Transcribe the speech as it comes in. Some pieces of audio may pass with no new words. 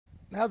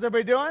How's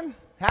everybody doing?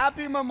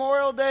 Happy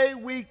Memorial Day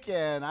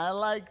weekend. I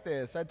like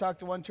this. I talked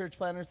to one church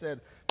planner,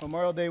 said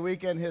Memorial Day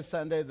weekend, his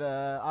Sunday,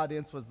 the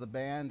audience was the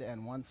band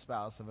and one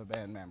spouse of a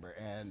band member.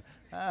 And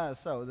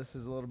so this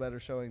is a little better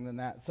showing than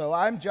that. So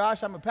I'm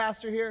Josh. I'm a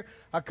pastor here.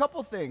 A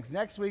couple things.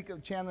 Next week,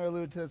 Chandler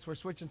alluded to this, we're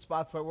switching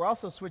spots, but we're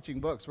also switching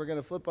books. We're going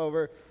to flip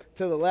over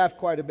to the left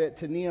quite a bit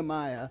to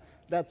Nehemiah.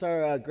 That's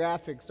our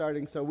graphic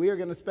starting. So we are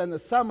going to spend the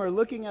summer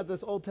looking at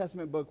this Old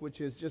Testament book,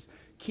 which is just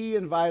key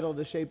and vital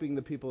to shaping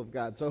the people of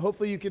God. So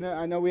hopefully you can,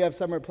 I know we have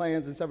summer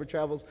plans and summer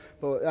travels,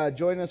 but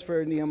join us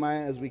for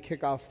Nehemiah as we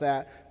kick off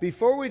that.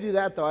 Before we do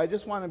that, though, I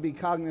just want to be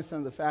cognizant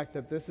of the fact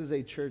that this is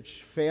a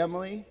church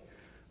family.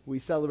 We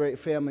celebrate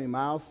family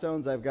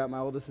milestones. I've got my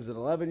oldest is an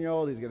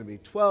 11-year-old. He's going to be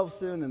 12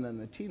 soon, and then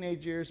the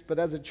teenage years. But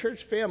as a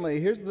church family,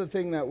 here's the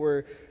thing that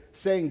we're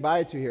saying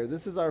bye to here.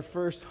 This is our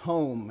first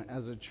home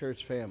as a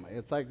church family.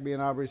 It's like being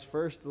Aubrey's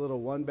first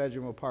little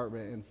one-bedroom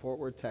apartment in Fort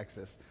Worth,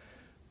 Texas.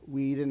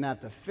 We didn't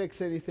have to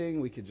fix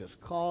anything. We could just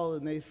call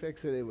and they'd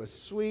fix it. It was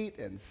sweet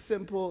and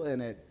simple,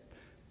 and it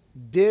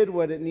did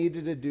what it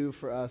needed to do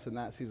for us in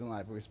that season of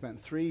life. We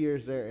spent 3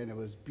 years there, and it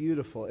was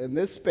beautiful. And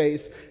this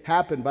space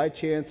happened by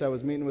chance. I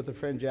was meeting with a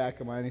friend, Jack,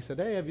 of mine. He said,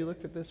 "Hey, have you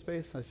looked at this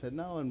space?" I said,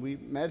 "No." And we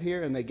met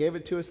here, and they gave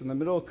it to us in the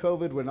middle of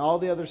COVID when all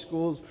the other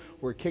schools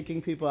were kicking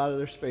people out of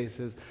their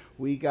spaces.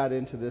 We got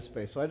into this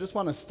space. So I just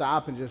want to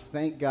stop and just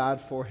thank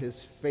God for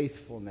his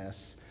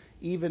faithfulness,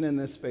 even in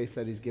this space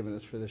that he's given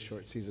us for this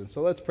short season.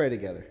 So let's pray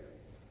together.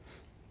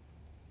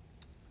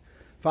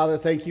 Father,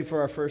 thank you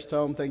for our first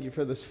home. Thank you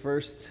for this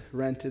first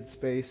rented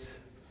space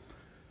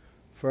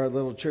for our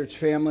little church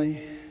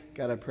family.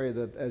 God, I pray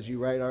that as you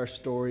write our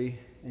story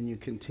and you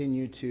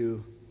continue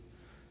to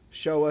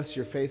show us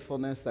your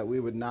faithfulness, that we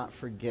would not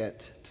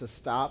forget to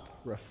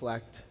stop,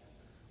 reflect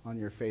on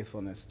your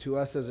faithfulness to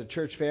us as a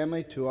church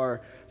family, to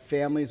our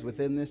families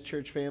within this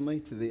church family,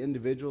 to the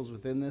individuals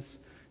within this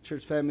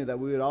church family, that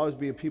we would always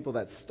be a people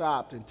that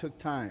stopped and took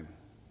time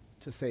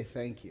to say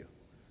thank you.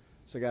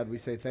 So God, we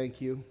say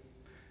thank you.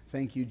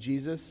 Thank you,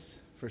 Jesus,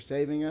 for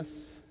saving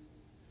us,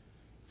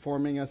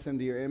 forming us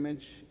into your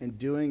image, and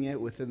doing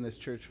it within this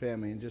church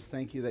family. And just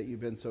thank you that you've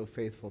been so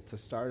faithful to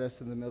start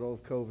us in the middle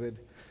of COVID,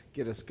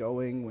 get us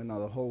going when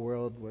the whole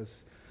world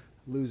was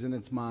losing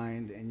its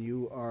mind. And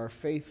you are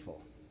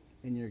faithful,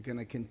 and you're going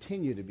to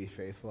continue to be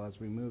faithful as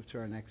we move to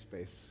our next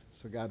space.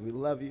 So, God, we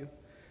love you.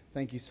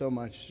 Thank you so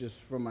much, just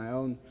from my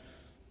own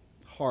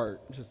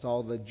heart, just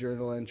all the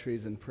journal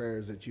entries and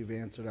prayers that you've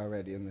answered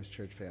already in this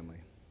church family.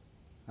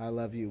 I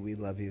love you. We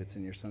love you. It's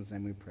in your son's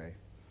name we pray.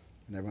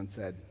 And everyone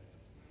said,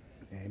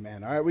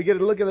 amen. All right, we get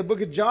to look at the book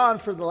of John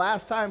for the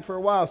last time for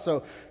a while.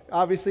 So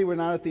obviously we're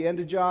not at the end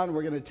of John.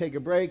 We're going to take a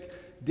break,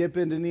 dip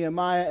into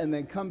Nehemiah, and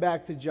then come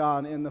back to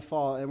John in the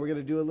fall. And we're going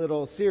to do a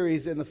little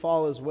series in the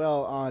fall as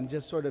well on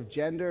just sort of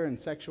gender and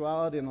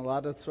sexuality and a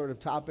lot of sort of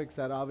topics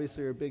that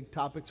obviously are big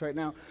topics right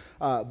now.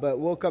 But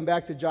we'll come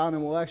back to John,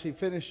 and we'll actually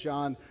finish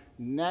John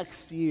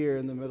next year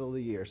in the middle of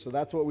the year. So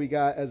that's what we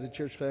got as a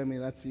church family.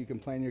 That's so you can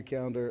plan your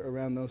calendar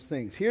around those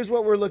things. Here's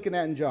what we're looking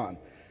at in John.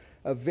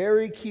 A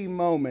very key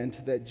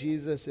moment that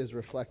Jesus is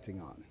reflecting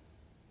on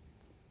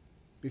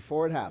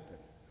before it happened.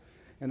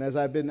 And as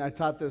I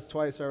taught this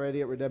twice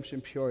already at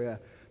Redemption Peoria,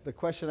 the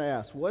question I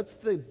asked, what's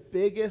the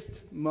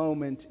biggest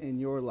moment in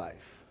your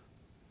life?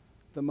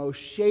 The most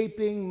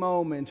shaping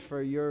moment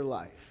for your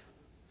life?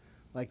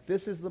 Like,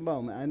 this is the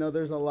moment. I know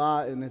there's a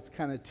lot and it's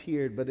kind of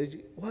tiered, but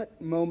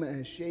what moment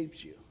has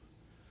shaped you?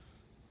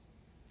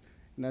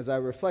 And as I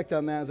reflect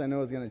on that, as I know I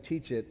was going to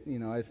teach it,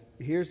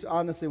 here's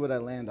honestly what I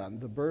land on.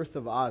 The birth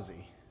of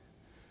Ozzy.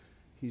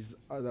 He's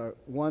the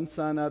one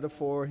son out of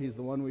four. He's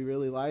the one we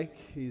really like.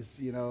 He's,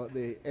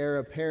 the heir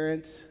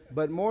apparent.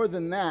 But more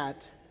than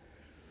that,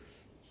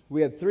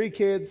 we had 3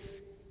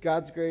 kids,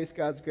 God's grace,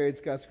 God's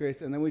grace, God's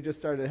grace, and then we just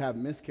started to have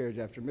miscarriage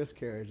after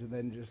miscarriage, and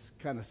then just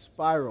kind of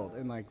spiraled,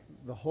 and like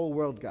the whole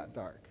world got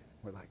dark.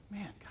 We're like,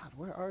 man, God,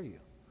 where are you?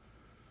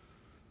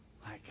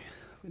 Like,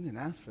 we didn't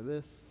ask for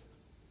this.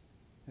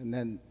 And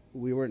then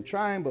we weren't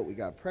trying, but we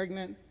got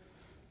pregnant,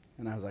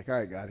 and I was like, all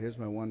right, God, here's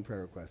my one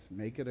prayer request.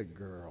 Make it a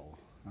girl.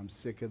 I'm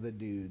sick of the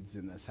dudes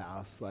in this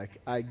house.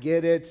 Like, I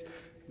get it.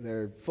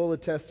 They're full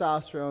of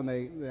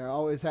testosterone. They're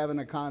always having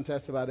a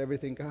contest about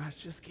everything. Gosh,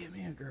 just give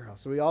me a girl.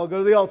 So we all go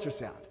to the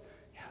ultrasound.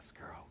 Yes,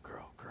 girl.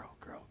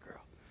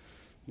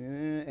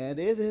 And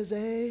it is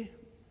a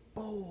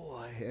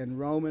boy. And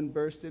Roman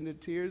burst into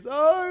tears.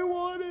 I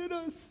wanted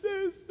a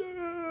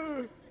sister.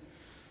 I'm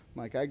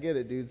like, I get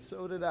it, dude.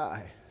 So did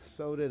I.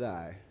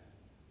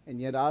 And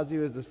yet Ozzy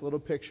was this little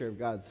picture of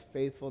God's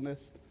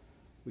faithfulness.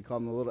 We call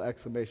him the little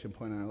exclamation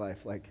point in our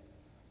life. Like,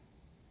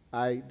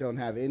 I don't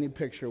have any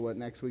picture what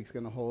next week's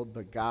going to hold,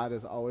 but God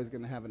is always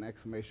going to have an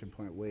exclamation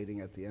point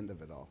waiting at the end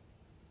of it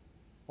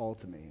all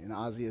to me. And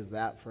Ozzy is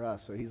that for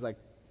us. So he's like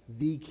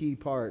the key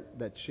part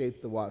that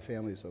shaped the Watt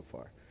family so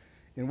far.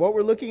 And what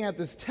we're looking at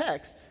this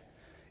text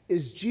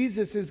is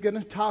Jesus is going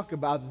to talk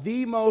about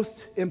the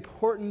most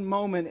important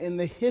moment in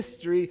the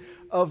history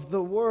of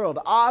the world.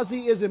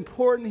 Ozzy is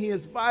important. He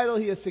is vital.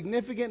 He is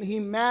significant.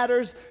 He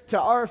matters to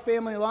our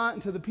family a lot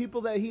and to the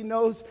people that he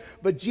knows.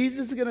 But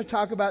Jesus is going to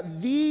talk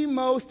about the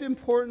most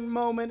important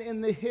moment in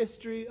the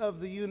history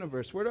of the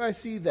universe. Where do I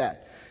see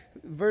that?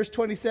 Verse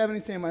 27,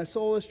 he's saying, my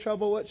soul is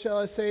troubled. What shall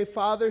I say?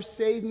 Father,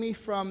 save me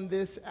from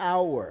this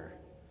hour.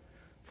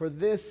 For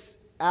this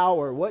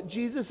hour. What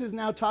Jesus is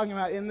now talking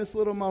about in this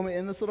little moment,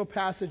 in this little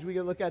passage we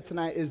can look at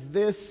tonight, is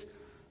this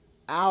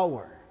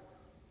hour.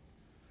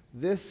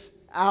 This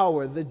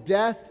hour, the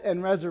death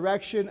and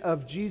resurrection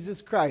of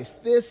Jesus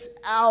Christ. This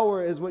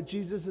hour is what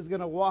Jesus is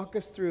going to walk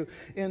us through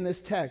in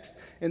this text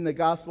in the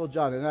Gospel of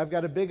John. And I've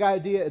got a big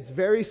idea. It's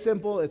very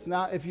simple. It's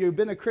not, if you've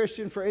been a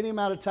Christian for any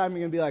amount of time, you're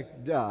going to be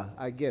like, duh,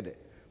 I get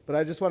it. But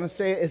I just want to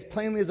say it as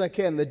plainly as I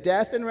can. The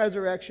death and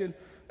resurrection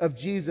of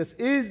Jesus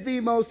is the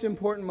most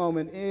important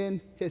moment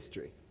in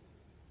history.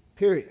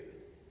 Period.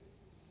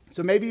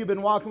 So maybe you've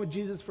been walking with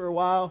Jesus for a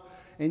while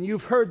and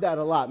you've heard that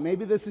a lot.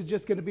 Maybe this is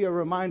just going to be a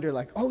reminder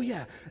like, oh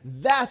yeah,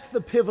 that's the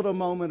pivotal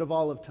moment of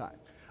all of time.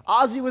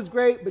 Ozzy was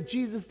great, but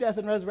Jesus' death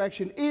and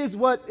resurrection is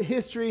what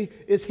history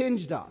is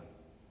hinged on.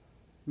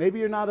 Maybe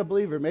you're not a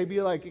believer. Maybe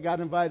you're like, you got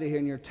invited here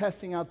and you're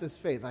testing out this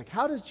faith. Like,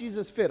 how does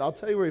Jesus fit? I'll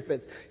tell you where he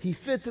fits. He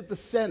fits at the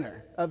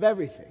center of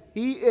everything.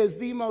 He is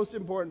the most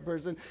important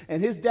person,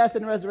 and his death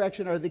and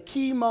resurrection are the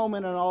key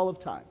moment in all of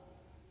time.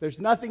 There's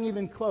nothing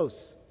even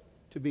close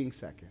to being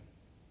second.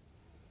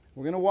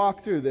 We're going to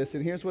walk through this,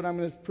 and here's what I'm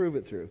going to prove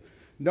it through.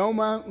 No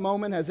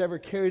moment has ever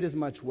carried as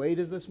much weight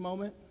as this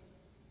moment.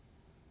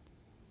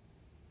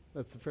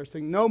 That's the first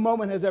thing. No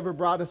moment has ever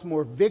brought us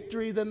more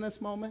victory than this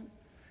moment.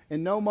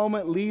 And no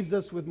moment leaves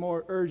us with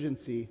more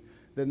urgency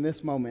than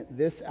this moment,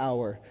 this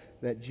hour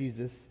that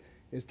Jesus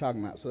is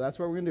talking about. So that's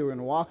what we're going to do. We're going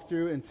to walk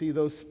through and see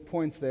those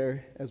points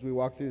there as we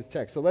walk through this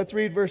text. So let's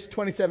read verse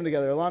 27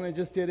 together. Alana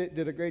just did it,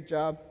 did a great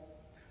job.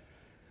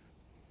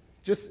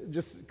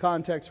 Just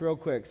context real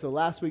quick. So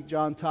last week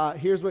John taught,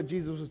 here's what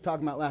Jesus was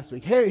talking about last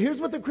week. Hey, here's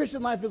what the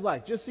Christian life is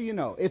like, just so you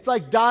know. It's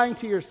like dying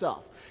to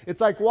yourself. It's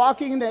like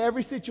walking into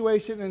every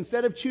situation, and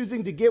instead of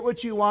choosing to get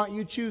what you want,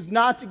 you choose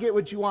not to get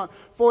what you want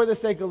for the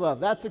sake of love.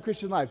 That's the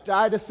Christian life.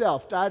 Die to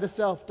self, die to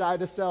self, die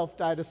to self,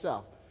 die to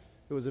self.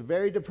 It was a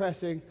very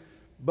depressing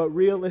but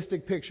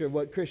realistic picture of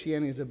what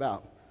Christianity is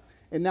about.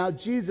 And now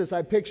Jesus,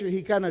 I picture,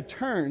 he kind of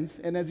turns,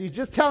 and as he's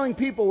just telling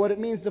people what it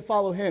means to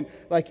follow him,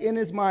 like in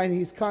his mind,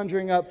 he's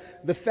conjuring up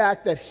the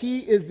fact that he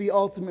is the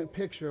ultimate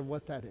picture of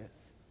what that is.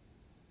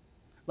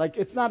 Like,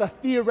 it's not a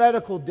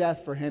theoretical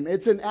death for him.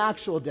 It's an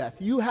actual death.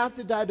 You have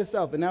to die to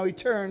self. And now he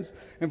turns,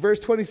 in verse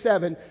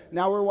 27,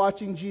 now we're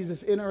watching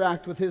Jesus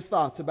interact with his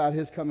thoughts about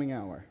his coming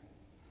hour.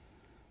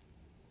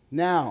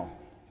 Now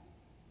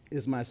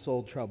is my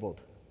soul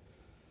troubled.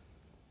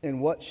 And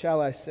what shall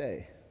I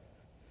say?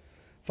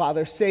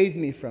 Father, save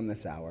me from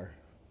this hour.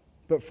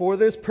 But for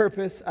this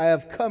purpose I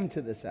have come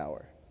to this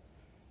hour.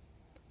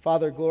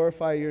 Father,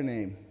 glorify your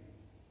name.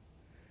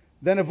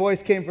 Then a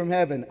voice came from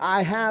heaven.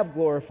 I have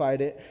glorified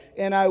it,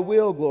 and I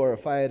will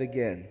glorify it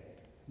again.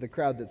 The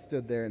crowd that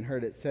stood there and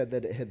heard it said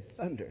that it had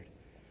thundered.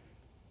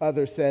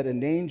 Others said,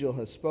 an angel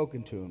has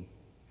spoken to him.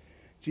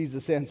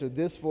 Jesus answered,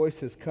 this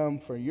voice has come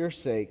for your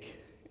sake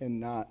and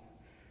not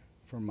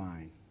for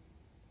mine.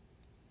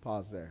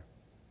 Pause there.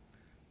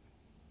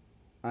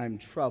 I'm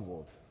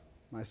troubled.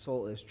 My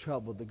soul is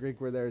troubled. The Greek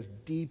word there is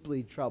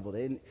deeply troubled,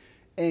 in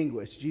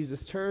anguish.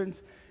 Jesus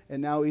turns,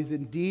 and now he's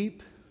in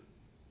deep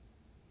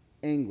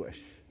anguish.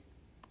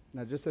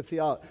 Now, just a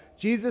theology.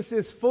 Jesus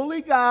is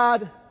fully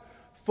God,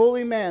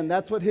 fully man.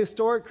 That's what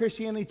historic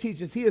Christianity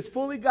teaches. He is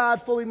fully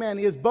God, fully man.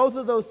 He is both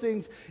of those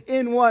things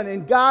in one.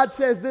 And God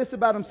says this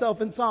about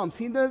himself in Psalms.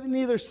 He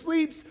neither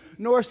sleeps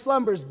nor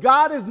slumbers.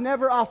 God is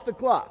never off the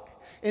clock.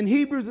 In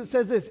Hebrews, it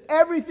says this,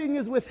 everything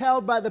is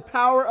withheld by the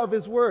power of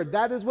his word.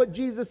 That is what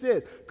Jesus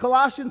is.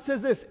 Colossians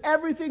says this,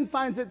 everything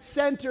finds its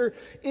center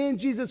in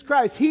Jesus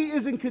Christ. He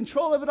is in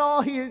control of it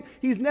all.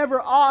 He's never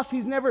off.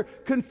 He's never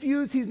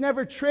confused. He's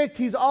never tricked.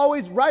 He's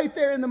always right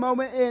there in the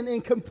moment and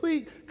in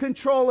complete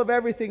control of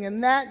everything.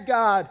 And that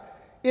God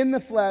in the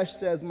flesh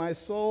says, my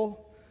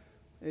soul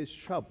is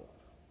troubled.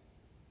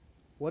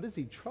 What is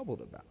he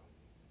troubled about?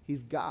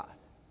 He's God.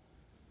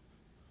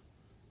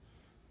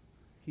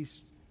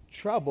 He's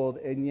troubled,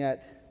 and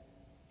yet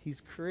he's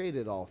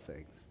created all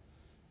things,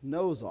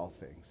 knows all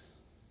things,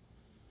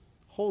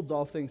 holds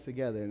all things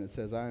together, and it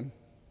says, I'm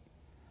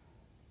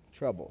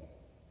troubled.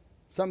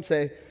 Some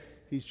say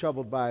he's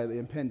troubled by the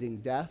impending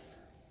death,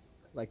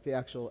 like the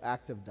actual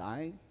act of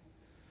dying.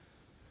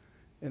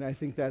 And I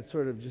think that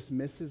sort of just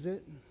misses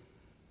it,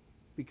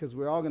 because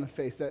we're all going to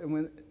face that.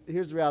 And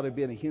here's the reality of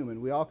being a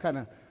human. We all kind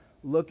of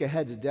look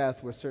ahead to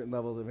death with certain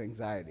levels of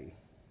anxiety.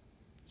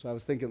 So I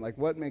was thinking, like,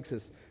 what makes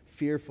us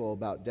fearful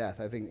about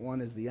death? I think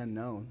one is the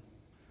unknown.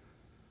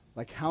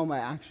 Like, how am I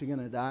actually going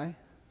to die?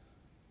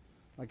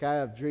 Like, I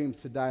have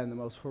dreams to die in the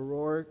most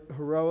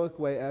heroic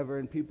way ever,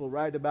 and people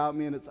write about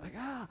me, and it's like,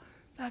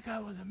 that guy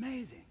was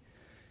amazing.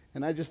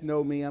 And I just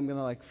know me, I'm going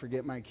to, like,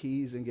 forget my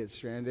keys and get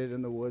stranded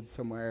in the woods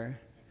somewhere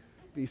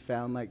be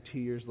found like 2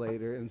 years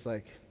later, and it's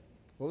like,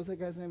 what was that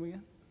guy's name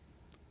again?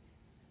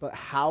 But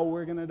how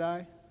we're going to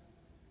die?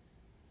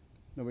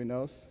 Nobody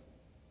knows.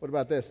 What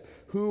about this?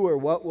 Who or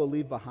what we'll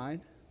leave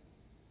behind?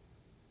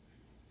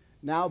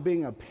 Now,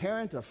 being a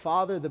parent, a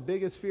father, the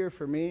biggest fear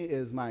for me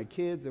is my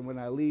kids, and when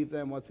I leave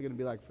them, what's it going to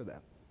be like for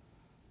them?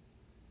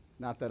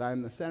 Not that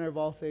I'm the center of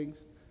all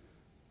things,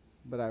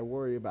 but I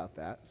worry about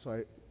that. So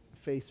I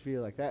face fear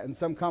like that. And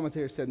some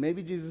commentators said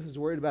maybe Jesus is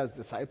worried about his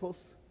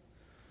disciples.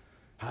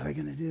 How are they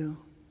going to do?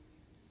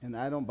 And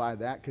I don't buy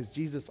that, because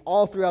Jesus,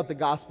 all throughout the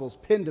Gospels,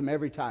 pinned them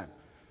every time.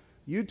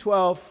 You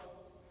 12,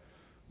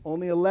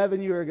 only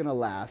 11 you are going to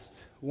last.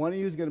 One of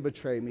you is going to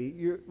betray me.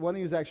 One of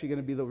you is actually going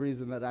to be the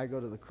reason that I go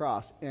to the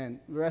cross. And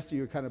the rest of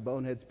you are kind of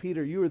boneheads.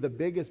 Peter, you are the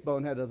biggest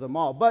bonehead of them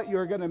all, but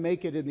you're going to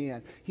make it in the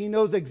end. He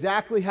knows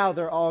exactly how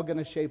they're all going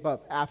to shape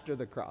up after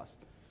the cross.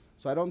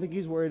 So I don't think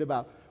he's worried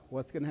about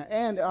what's going to happen.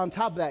 And on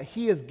top of that,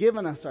 he has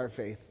given us our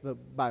faith, the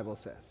Bible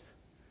says.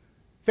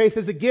 Faith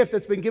is a gift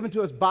that's been given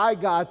to us by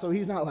God, so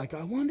he's not like,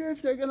 I wonder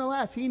if they're going to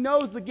last. He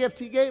knows the gift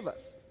he gave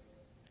us.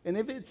 And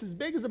if it's as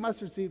big as a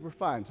mustard seed, we're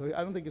fine. So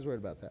I don't think he's worried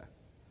about that.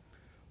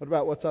 What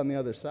about what's on the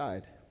other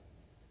side?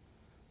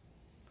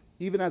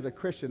 Even as a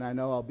Christian, I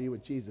know I'll be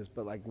with Jesus,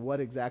 but like what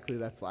exactly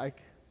that's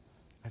like,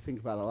 I think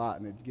about a lot,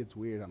 and it gets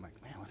weird. I'm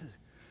like, man, what is it?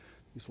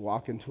 You just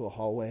walk into a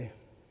hallway.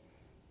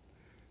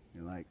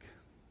 You're like,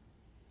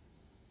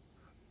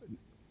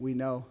 we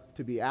know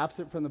to be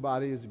absent from the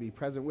body is to be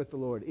present with the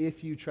Lord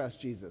if you trust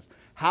Jesus.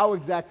 How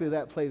exactly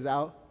that plays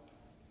out,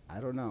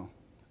 I don't know.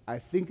 I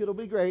think it'll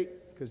be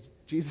great because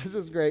Jesus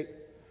is great.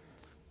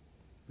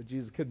 But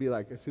Jesus could be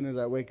like, as soon as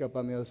I wake up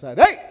on the other side,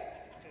 hey!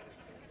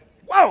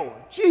 Whoa!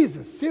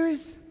 Jesus,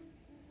 serious?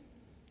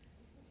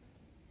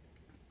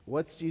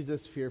 What's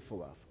Jesus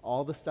fearful of?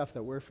 All the stuff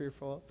that we're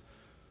fearful of?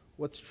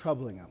 What's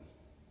troubling him?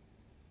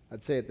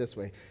 I'd say it this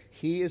way.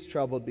 He is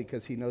troubled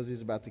because he knows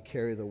he's about to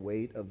carry the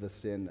weight of the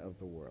sin of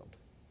the world,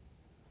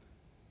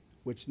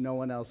 which no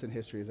one else in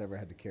history has ever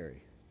had to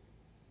carry.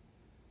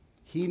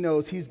 He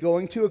knows he's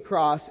going to a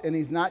cross, and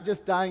he's not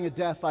just dying a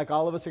death like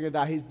all of us are going to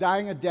die. He's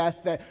dying a death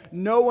that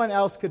no one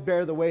else could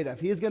bear the weight of.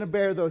 He's going to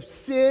bear the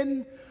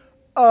sin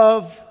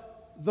of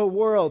the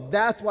world.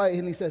 That's why,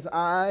 and he says,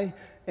 I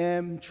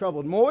am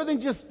troubled. More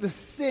than just the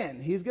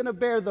sin. He's going to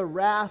bear the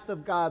wrath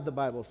of God, the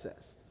Bible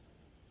says.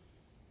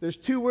 There's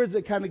two words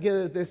that kind of get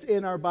at this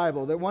in our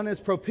Bible. That one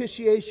is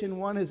propitiation,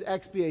 one is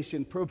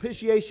expiation.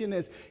 Propitiation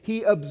is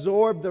he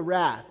absorbed the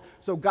wrath.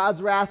 So God's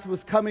wrath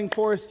was coming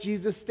for us.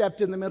 Jesus stepped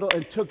in the middle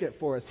and took it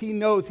for us. He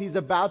knows he's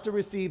about to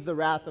receive the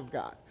wrath of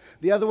God.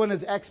 The other one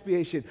is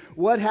expiation.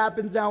 What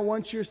happens now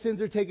once your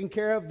sins are taken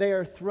care of? They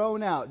are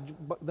thrown out.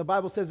 The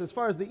Bible says as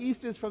far as the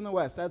east is from the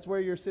west, that's where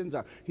your sins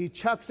are. He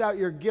chucks out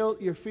your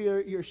guilt, your fear,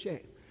 your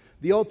shame.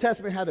 The Old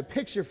Testament had a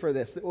picture for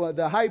this.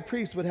 The high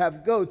priest would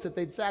have goats that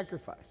they'd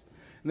sacrifice.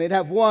 And they'd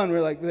have one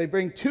where they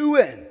bring two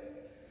in.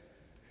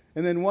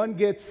 And then one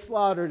gets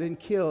slaughtered and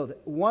killed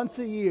once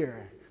a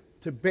year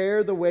to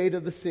bear the weight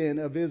of the sin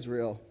of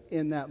Israel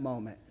in that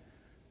moment.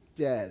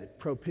 Dead.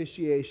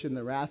 Propitiation,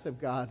 the wrath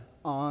of God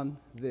on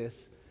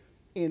this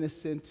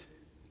innocent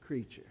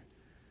creature.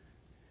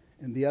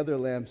 And the other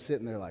lamb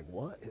sitting there like,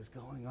 what is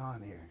going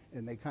on here?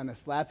 And they kind of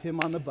slap him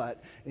on the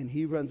butt, and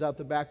he runs out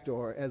the back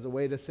door as a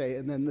way to say,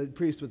 and then the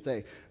priest would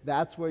say,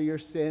 that's where your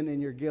sin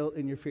and your guilt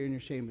and your fear and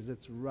your shame is.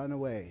 It's run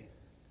away.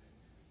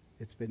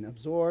 It's been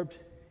absorbed,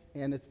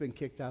 and it's been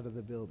kicked out of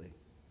the building.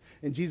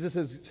 And Jesus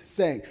is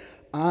saying,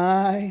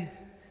 I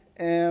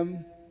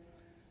am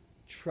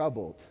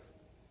troubled.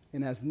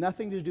 It has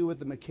nothing to do with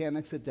the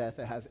mechanics of death.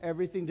 It has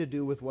everything to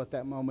do with what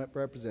that moment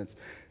represents.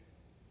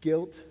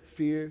 Guilt,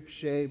 fear,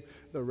 shame,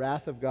 the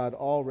wrath of God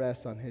all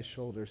rests on his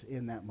shoulders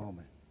in that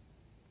moment.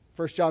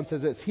 1 John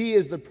says this, he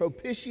is the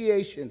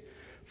propitiation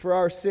for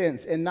our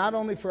sins, and not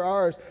only for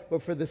ours,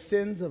 but for the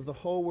sins of the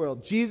whole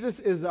world. Jesus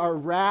is our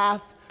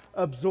wrath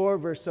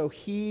absorber, so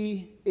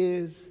he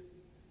is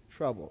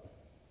troubled.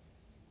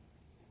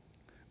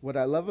 What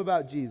I love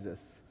about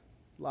Jesus,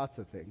 lots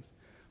of things,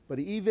 but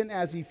even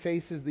as he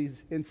faces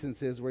these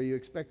instances where you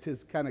expect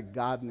his kind of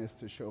godness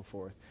to show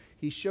forth,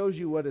 he shows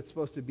you what it's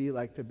supposed to be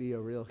like to be a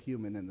real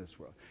human in this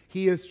world.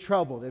 He is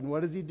troubled, and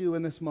what does he do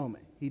in this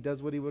moment? He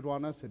does what he would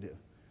want us to do.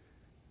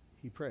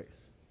 He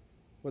prays.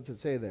 What's it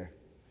say there?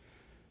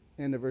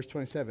 End of verse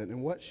 27.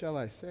 And what shall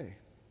I say?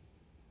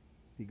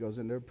 He goes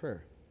into a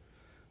prayer.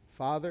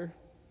 Father,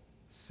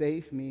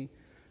 save me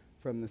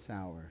from this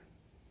hour.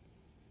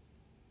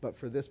 But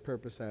for this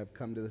purpose I have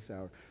come to this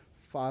hour.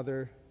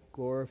 Father,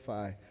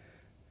 glorify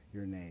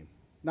your name.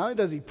 Not only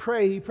does he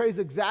pray, he prays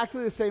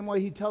exactly the same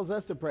way he tells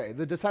us to pray.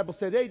 The disciples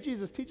said, hey,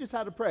 Jesus, teach us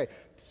how to pray.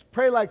 Just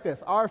pray like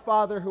this. Our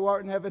Father who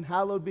art in heaven,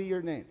 hallowed be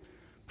your name.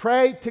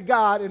 Pray to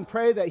God and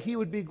pray that he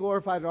would be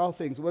glorified in all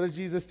things. What does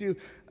Jesus do?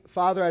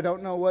 Father, I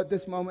don't know what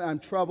this moment, I'm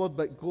troubled,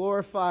 but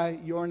glorify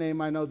your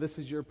name. I know this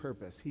is your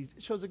purpose. He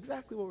shows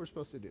exactly what we're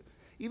supposed to do.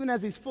 Even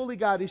as he's fully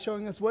God, he's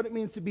showing us what it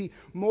means to be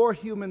more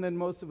human than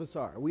most of us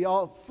are. We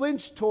all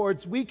flinch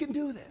towards, we can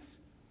do this.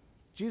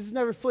 Jesus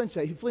never flinched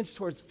that. He flinched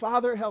towards,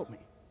 Father, help me.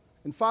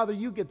 And Father,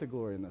 you get the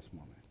glory in this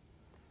moment.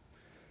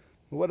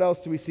 What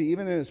else do we see?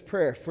 Even in his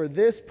prayer, for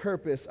this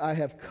purpose I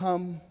have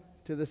come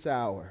to this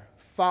hour.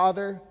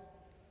 Father,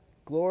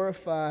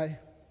 glorify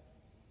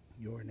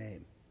your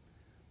name.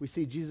 We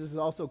see Jesus is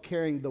also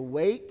carrying the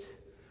weight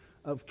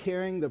of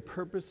carrying the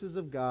purposes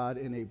of God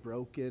in a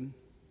broken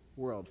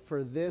world.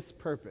 For this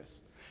purpose.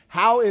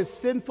 How is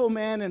sinful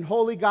man and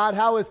holy God,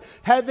 how is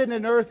heaven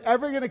and earth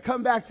ever going to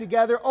come back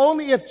together?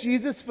 Only if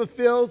Jesus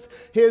fulfills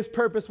his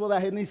purpose will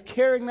that. And he's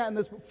carrying that in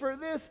this. For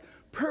this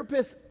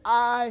purpose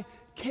I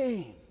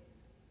came.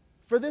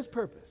 For this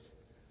purpose.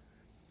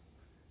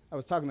 I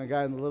was talking to a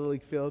guy in the Little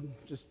League field,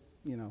 just,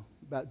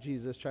 about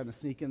Jesus, trying to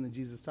sneak in the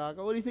Jesus talk.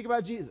 Oh, what do you think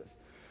about Jesus?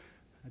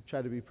 I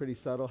try to be pretty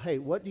subtle. Hey,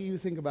 what do you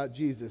think about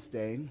Jesus,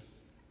 Dane?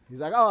 He's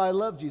like, oh, I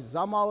love Jesus.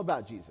 I'm all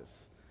about Jesus.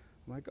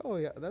 I'm like, oh,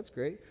 yeah, that's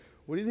great.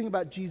 What do you think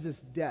about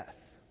Jesus' death?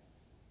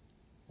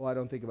 Well, I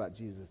don't think about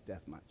Jesus'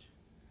 death much.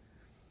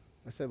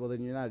 I said, well,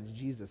 then you're not a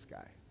Jesus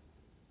guy.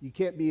 You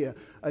can't be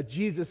a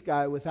Jesus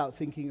guy without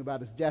thinking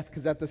about his death,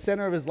 because at the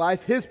center of his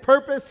life, his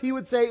purpose, he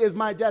would say, is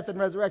my death and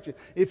resurrection.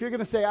 If you're going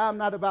to say, I'm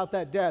not about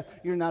that death,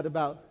 you're not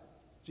about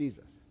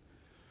Jesus.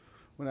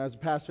 When I was a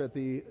pastor at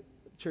the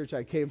church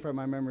I came from,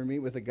 I remember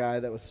meeting with a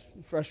guy that was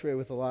frustrated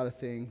with a lot of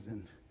things,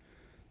 and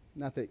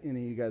not that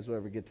any of you guys will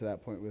ever get to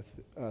that point with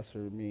us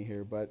or me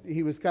here, but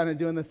he was kind of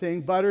doing the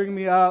thing, buttering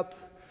me up.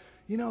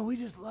 We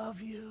just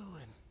love you,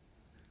 and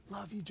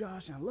love you,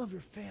 Josh, and I love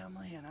your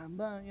family, and I'm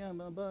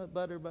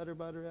butter,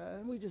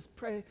 and we just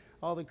pray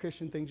all the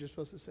Christian things you're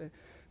supposed to say.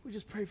 We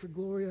just pray for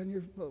glory on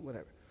your,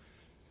 whatever.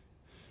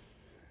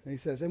 And he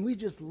says, and we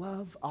just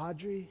love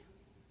Audrey.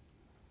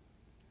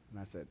 And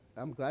I said,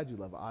 I'm glad you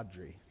love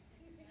Audrey,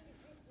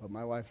 but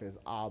my wife is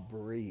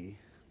Aubrey.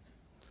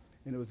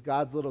 And it was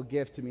God's little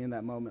gift to me in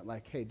that moment,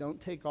 like, hey, don't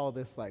take all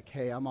this like,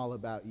 hey, I'm all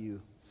about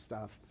you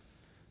stuff.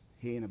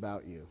 He ain't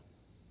about you.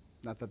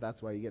 Not that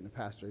that's why you get in a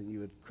pastor and you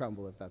would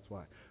crumble if that's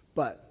why.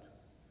 But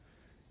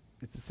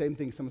it's the same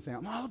thing someone saying,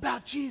 I'm all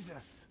about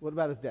Jesus. What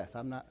about his death?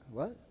 I'm not,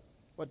 what?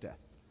 What death?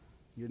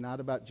 You're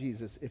not about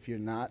Jesus if you're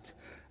not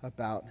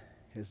about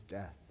his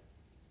death.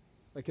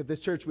 Like at this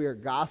church, we are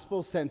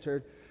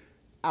gospel-centered,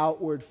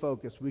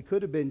 outward-focused. We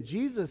could have been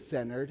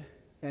Jesus-centered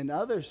and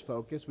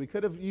others-focused. We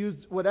could have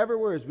used whatever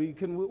words. We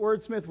can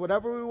wordsmith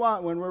whatever we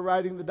want when we're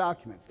writing the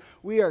documents.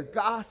 We are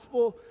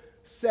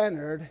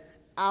gospel-centered,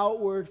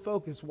 outward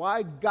focus.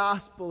 Why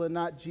gospel and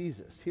not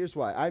Jesus? Here's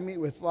why. I meet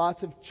with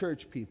lots of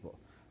church people,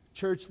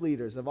 church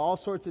leaders of all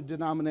sorts of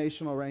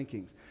denominational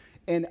rankings.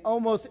 And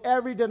almost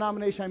every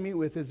denomination I meet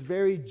with is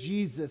very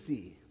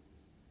Jesus-y.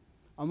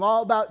 I'm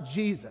all about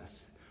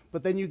Jesus.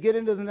 But then you get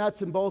into the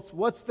nuts and bolts.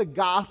 What's the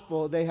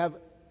gospel? They have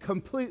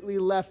completely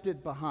left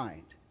it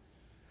behind.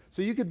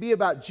 So you could be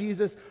about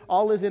Jesus,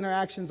 all his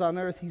interactions on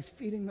earth. He's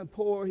feeding the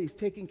poor. He's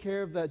taking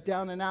care of the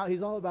down and out.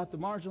 He's all about the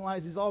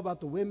marginalized. He's all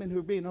about the women who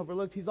are being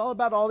overlooked. He's all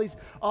about all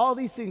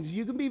these things.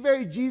 You can be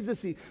very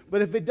Jesus-y,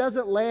 but if it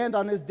doesn't land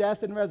on his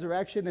death and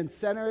resurrection and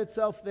center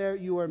itself there,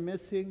 you are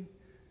missing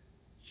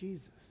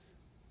Jesus.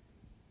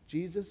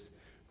 Jesus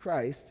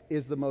Christ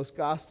is the most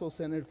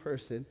gospel-centered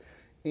person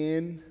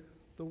in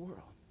the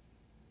world.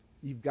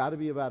 You've got to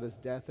be about his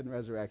death and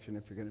resurrection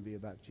if you're going to be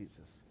about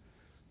Jesus.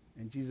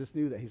 And Jesus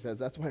knew that. He says,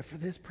 that's why for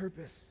this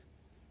purpose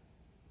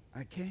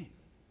I came.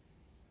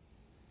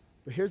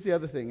 But here's the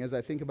other thing as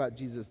I think about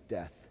Jesus'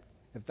 death.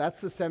 If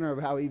that's the center of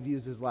how he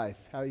views his life,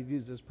 how he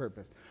views his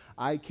purpose,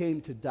 I came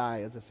to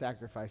die as a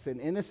sacrifice, an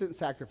innocent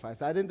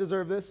sacrifice. I didn't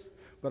deserve this,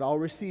 but I'll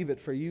receive it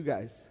for you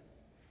guys.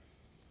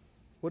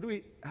 What do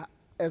we,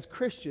 as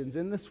Christians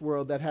in this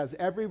world that has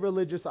every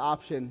religious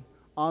option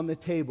on the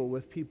table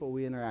with people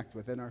we interact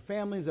with, in our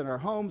families, in our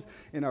homes,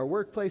 in our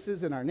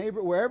workplaces, in our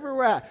neighborhood, wherever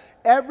we're at,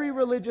 every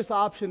religious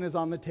option is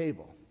on the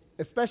table,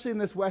 especially in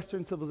this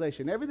Western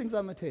civilization. Everything's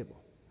on the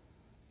table.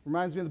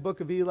 Reminds me of the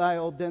Book of Eli,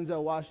 old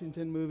Denzel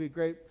Washington movie,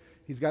 great.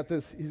 He's got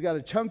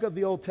a chunk of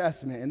the Old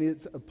Testament, and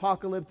it's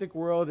apocalyptic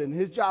world, and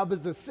his job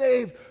is to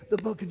save the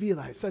Book of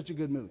Eli. Such a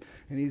good movie.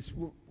 And he's,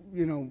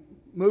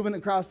 moving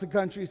across the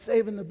country,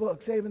 saving the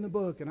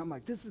book. And I'm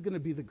like, this is going to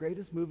be the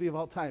greatest movie of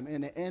all time.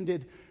 And it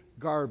ended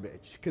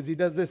garbage, because he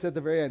does this at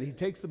the very end. He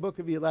takes the Book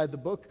of Eli,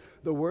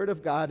 the Word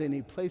of God, and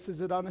he places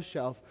it on a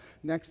shelf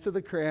next to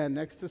the Quran,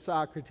 next to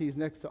Socrates,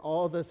 next to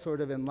all the sort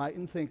of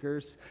enlightened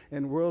thinkers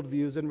and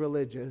worldviews and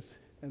religions,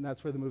 and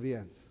that's where the movie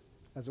ends,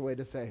 as a way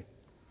to say,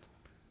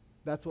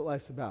 that's what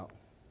life's about.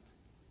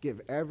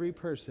 Give every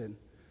person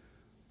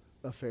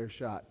a fair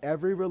shot.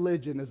 Every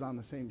religion is on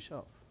the same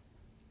shelf.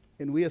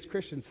 And we as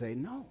Christians say,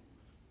 no,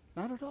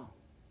 not at all.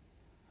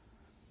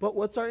 But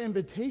what's our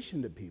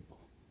invitation to people?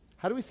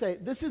 How do we say,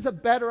 this is a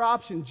better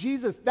option?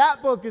 Jesus,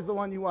 that book is the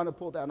one you want to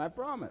pull down, I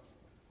promise.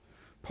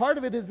 Part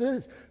of it is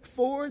this: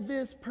 for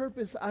this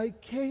purpose I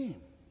came.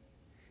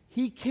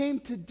 He came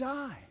to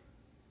die.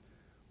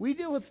 We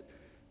deal with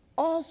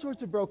all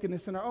sorts of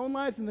brokenness in our own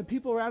lives, and the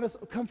people around us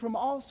come from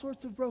all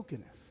sorts of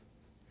brokenness.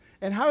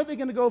 And how are they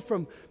going to go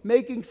from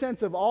making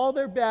sense of all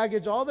their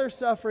baggage, all their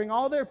suffering,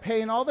 all their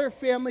pain, all their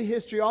family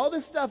history, all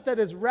this stuff that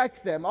has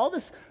wrecked them, all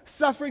this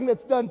suffering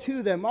that's done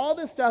to them, all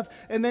this stuff,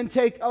 and then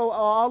take,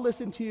 I'll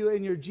listen to you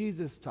in your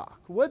Jesus talk.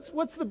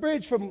 What's the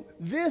bridge from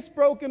this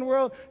broken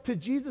world to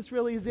Jesus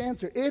really his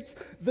answer? It's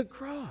the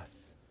cross.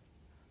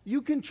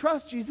 You can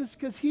trust Jesus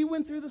because he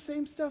went through the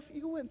same stuff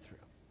you went through.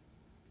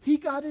 He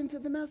got into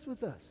the mess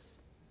with us.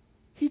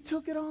 He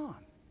took it on.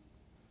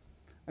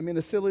 I mean,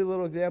 a silly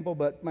little example,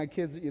 but my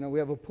kids, we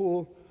have a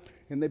pool,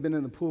 and they've been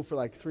in the pool for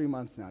like 3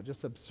 months now.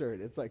 Just absurd.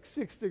 It's like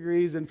 6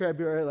 degrees in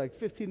February, like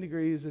 15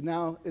 degrees, and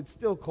now it's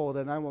still cold,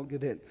 and I won't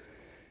get in.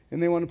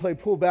 And they want to play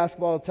pool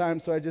basketball all the time,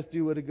 so I just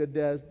do what a good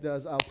dad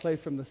does. I'll play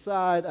from the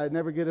side. I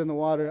never get in the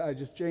water. I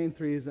just drain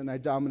threes, and I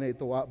dominate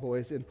the Watt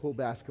boys in pool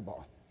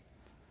basketball.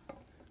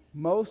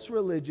 Most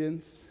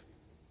religions,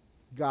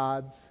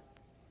 gods,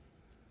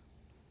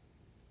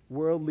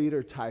 world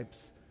leader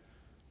types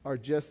are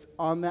just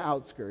on the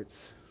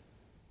outskirts,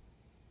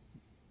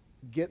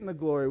 getting the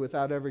glory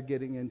without ever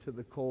getting into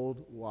the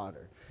cold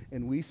water.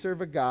 And we serve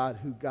a God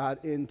who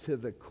got into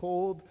the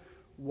cold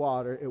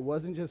water. It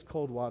wasn't just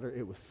cold water,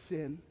 it was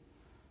sin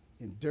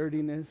and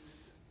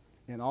dirtiness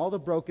and all the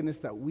brokenness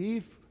that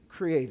we've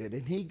created.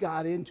 And he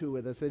got into it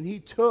with us, and he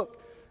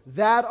took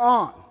that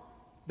on.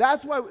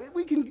 That's why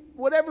we can,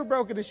 whatever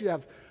brokenness you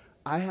have,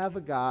 I have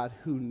a God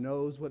who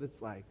knows what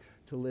it's like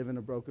to live in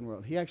a broken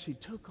world. He actually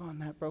took on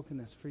that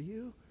brokenness for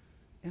you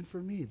and for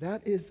me.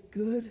 That is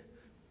good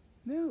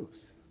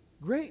news.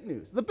 Great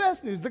news. The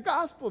best news, the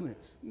gospel news.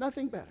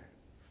 Nothing better.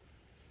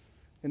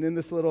 And in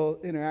this little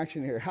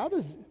interaction here, how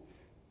does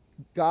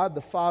God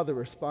the Father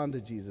respond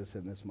to Jesus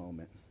in this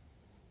moment?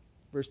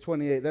 Verse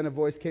 28, then a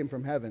voice came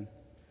from heaven.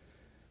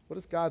 What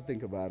does God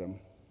think about him?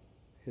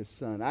 His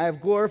son. I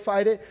have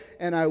glorified it,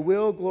 and I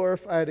will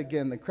glorify it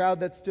again. The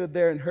crowd that stood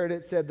there and heard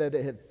it said that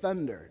it had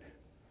thundered.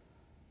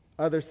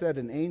 Others said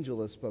an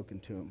angel has spoken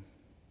to him.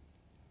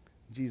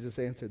 Jesus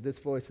answered, this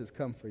voice has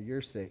come for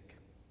your sake,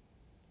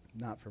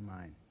 not for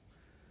mine.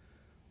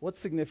 What's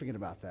significant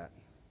about that?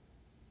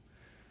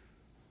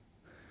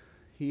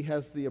 He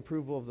has the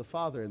approval of the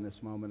Father in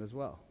this moment as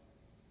well.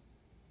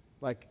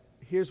 Like,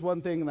 here's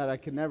one thing that I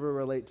can never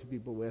relate to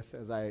people with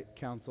as I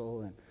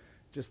counsel, and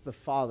just the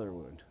father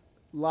wound.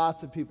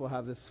 Lots of people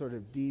have this sort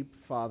of deep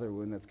father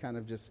wound that's kind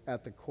of just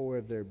at the core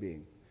of their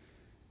being.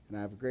 And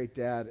I have a great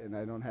dad, and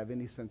I don't have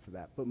any sense of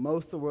that. But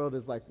most of the world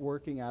is like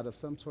working out of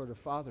some sort of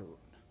father wound.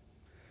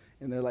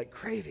 And they're like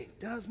craving,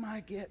 does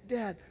my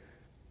dad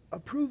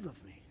approve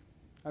of me?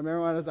 I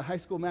remember when I was a high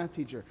school math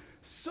teacher,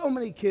 so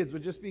many kids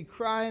would just be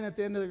crying at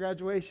the end of the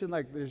graduation,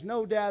 like there's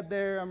no dad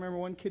there. I remember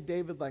one kid,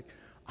 David, like,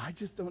 I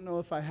just don't know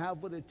if I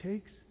have what it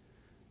takes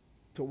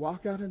to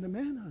walk out into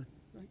manhood.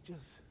 Like,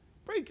 just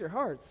break your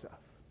heart stuff.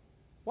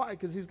 Why?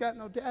 Because he's got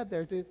no dad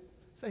there to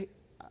say,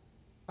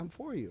 I'm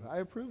for you. I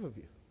approve of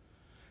you.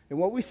 And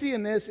what we see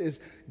in this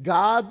is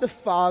God the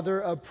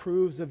Father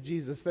approves of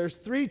Jesus. There's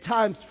 3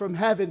 times from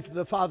heaven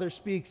the Father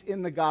speaks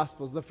in the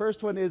Gospels. The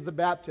first one is the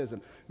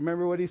baptism.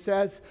 Remember what he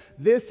says?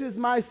 This is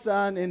my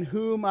Son in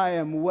whom I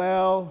am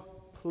well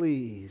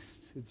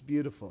pleased. It's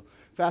beautiful.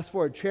 Fast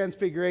forward,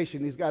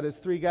 transfiguration. He's got his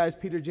 3 guys,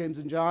 Peter, James,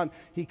 and John.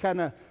 He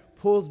kind of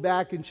pulls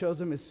back and shows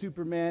them his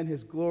Superman,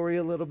 his glory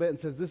a little bit, and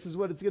says, this is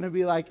what it's going to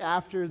be like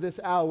after this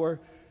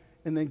hour.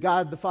 And then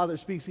God the Father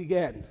speaks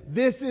again.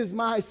 This is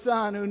my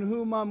Son in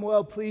whom I'm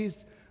well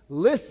pleased.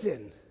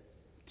 Listen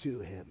to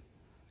him.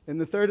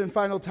 And the third and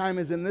final time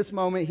is in this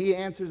moment, he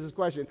answers this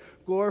question.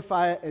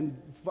 Glorify it. And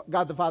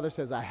God the Father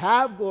says, I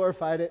have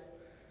glorified it,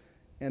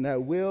 and I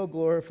will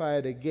glorify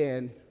it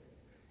again,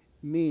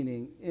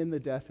 meaning in the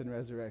death and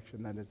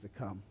resurrection that is to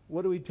come.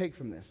 What do we take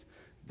from this?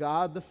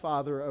 God the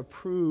Father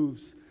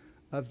approves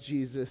of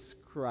Jesus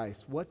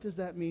Christ. What does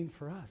that mean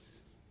for us?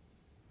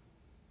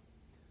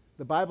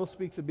 The Bible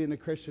speaks of being a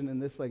Christian in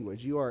this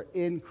language. You are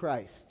in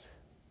Christ.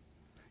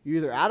 You're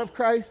either out of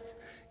Christ,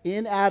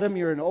 in Adam,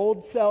 you're an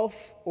old self,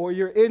 or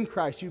you're in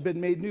Christ. You've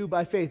been made new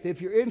by faith.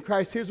 If you're in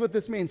Christ, here's what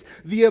this means.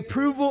 The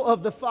approval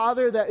of the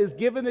Father that is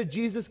given to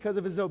Jesus because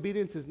of his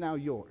obedience is now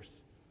yours.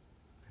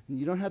 And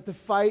you don't have to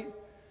fight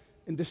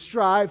and to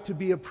strive to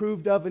be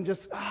approved of and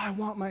just,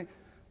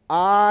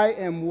 I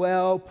am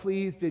well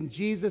pleased in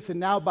Jesus, and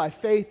now by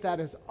faith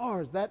that is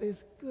ours. That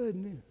is good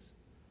news.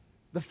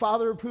 The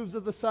Father approves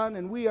of the Son,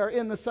 and we are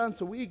in the Son,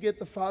 so we get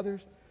the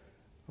Father's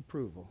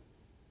approval.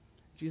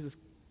 Jesus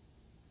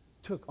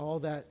took all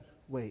that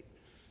weight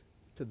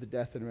to the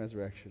death and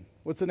resurrection.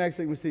 What's the next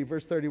thing we see?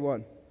 Verse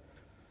 31.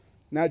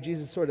 Now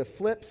Jesus sort of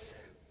flips,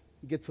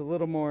 gets a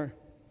little more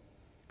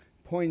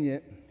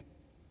poignant,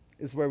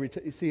 is where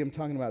you see him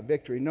talking about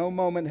victory. No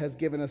moment has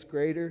given us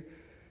greater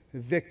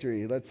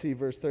victory. Let's see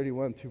verse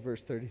 31 through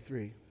verse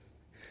 33.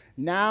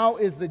 Now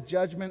is the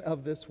judgment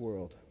of this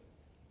world.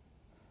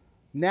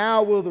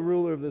 Now will the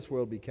ruler of this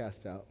world be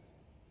cast out.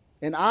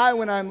 And I,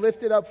 when I am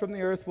lifted up from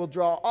the earth, will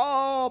draw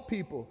all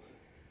people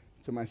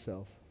to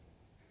myself.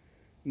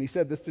 And he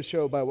said this to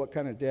show by what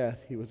kind of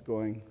death he was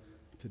going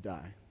to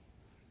die.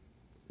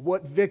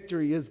 What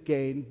victory is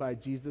gained by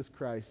Jesus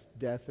Christ's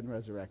death and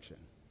resurrection?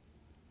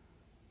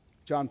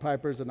 John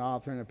Piper's an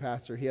author and a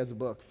pastor. He has a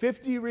book,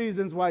 50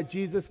 Reasons Why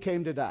Jesus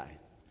Came to Die.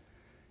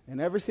 And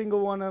every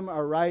single one of them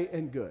are right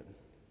and good.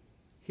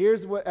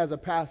 Here's what, as a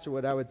pastor,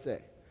 what I would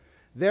say.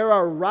 There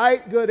are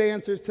right, good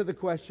answers to the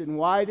question,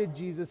 why did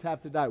Jesus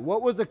have to die?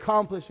 What was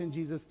accomplished in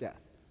Jesus'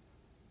 death?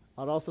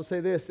 I'd also say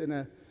this in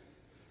a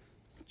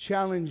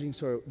challenging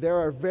sort. There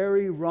are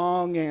very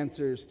wrong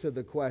answers to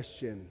the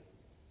question,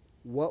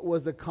 what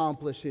was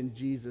accomplished in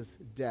Jesus'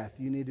 death?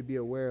 You need to be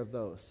aware of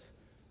those.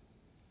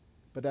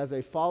 But as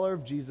a follower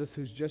of Jesus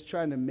who's just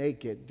trying to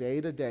make it day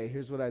to day,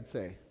 here's what I'd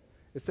say.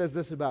 It says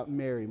this about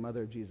Mary,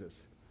 mother of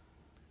Jesus.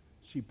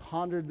 She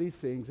pondered these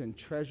things and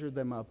treasured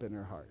them up in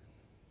her heart.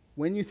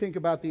 When you think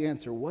about the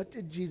answer, what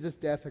did Jesus'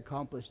 death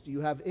accomplish? Do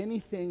you have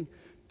anything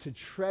to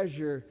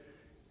treasure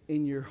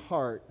in your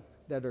heart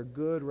that are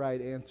good, right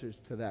answers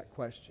to that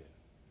question?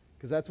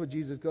 Because that's what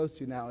Jesus goes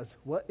to now is,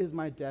 what is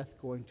my death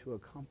going to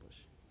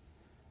accomplish?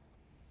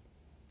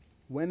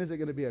 When is it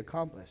going to be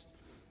accomplished?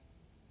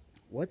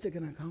 What's it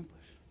going to accomplish?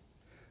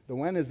 The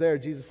when is there.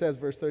 Jesus says,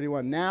 verse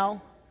 31,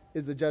 now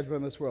is the judgment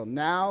of this world.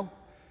 Now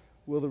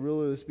will the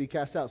ruler of this be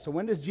cast out. So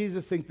when does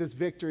Jesus think this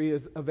victory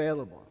is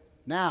available?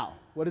 Now.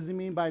 What does he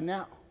mean by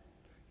now?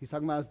 He's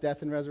talking about his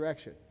death and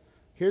resurrection.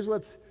 Here's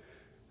what's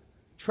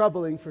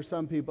troubling for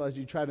some people as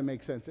you try to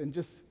make sense. And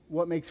just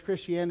what makes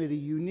Christianity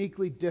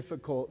uniquely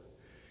difficult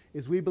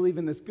is we believe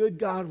in this good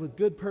God with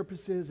good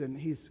purposes, and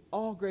he's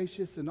all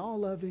gracious and all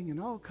loving and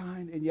all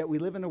kind, and yet we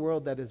live in a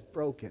world that is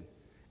broken.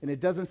 And it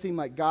doesn't seem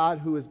like God,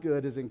 who is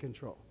good, is in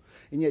control.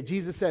 And yet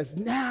Jesus says,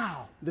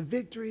 now the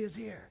victory is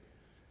here.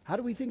 How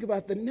do we think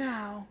about the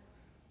now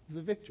of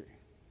the victory?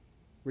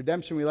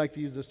 Redemption, we like to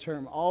use this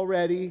term,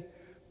 already,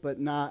 but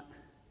not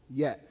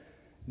yet.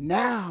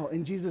 Now,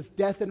 in Jesus'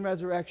 death and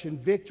resurrection,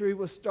 victory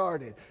was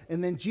started.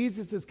 And then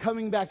Jesus is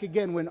coming back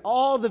again when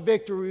all the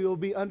victory will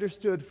be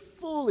understood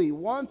fully,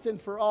 once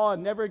and for all,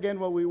 and never again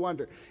will we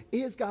wonder,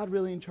 is God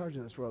really in charge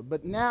of this world?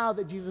 But now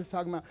that Jesus is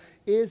talking about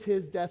is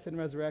his death and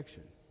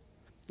resurrection.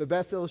 The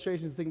best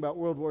illustration is to think about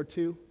World War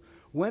II.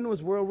 When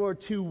was World War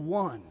II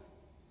won?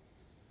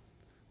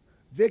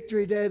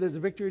 Victory Day, there's a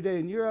Victory Day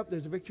in Europe,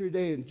 there's a Victory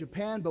Day in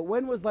Japan, but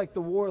when was like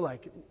the war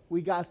like,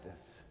 we got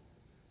this?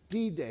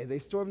 D-Day, they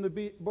stormed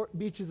the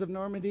beaches of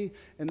Normandy,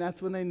 and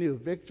that's when they knew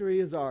victory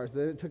is ours.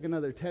 Then it took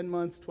another 10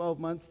 months, 12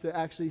 months to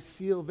actually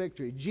seal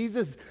victory.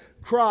 Jesus'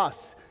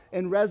 cross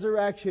and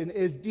resurrection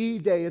is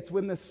D-Day. It's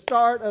when the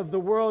start of the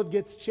world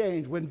gets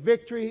changed, when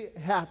victory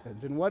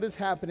happens. And what is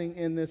happening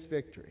in this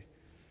victory?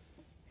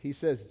 He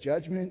says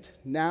judgment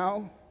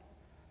now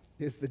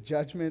is the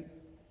judgment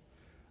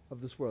of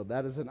this world.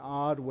 That is an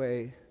odd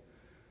way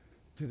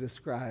to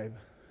describe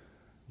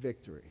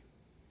victory.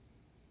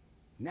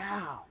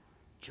 Now,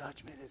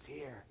 judgment is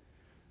here.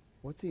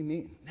 What's he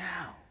mean?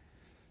 Now,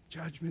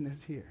 judgment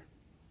is here.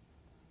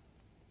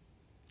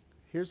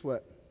 Here's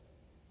what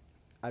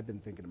I've been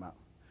thinking about.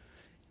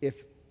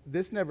 If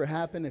this never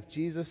happened, if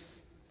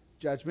Jesus'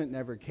 judgment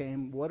never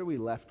came, what are we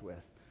left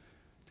with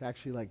to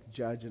actually like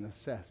judge and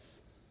assess?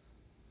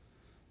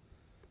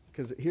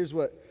 Because here's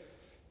what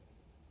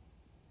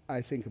I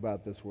think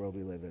about this world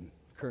we live in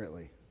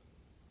currently.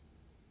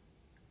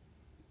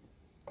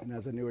 And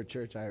as a newer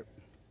church, I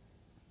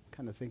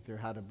kind of think through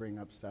how to bring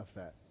up stuff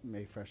that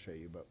may frustrate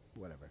you, but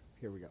whatever.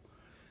 Here we go.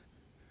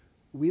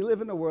 We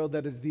live in a world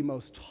that is the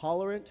most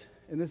tolerant,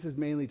 and this is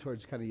mainly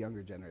towards kind of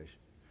younger generation.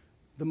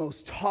 The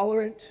most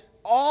tolerant.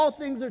 All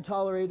things are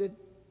tolerated.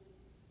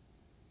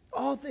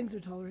 All things are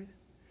tolerated.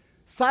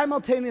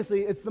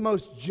 Simultaneously, it's the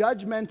most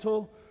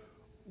judgmental,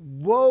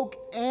 woke,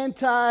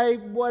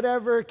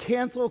 anti-whatever,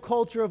 cancel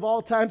culture of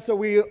all time. So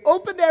we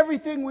open to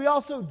everything. We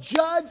also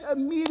judge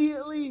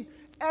immediately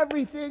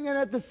everything. And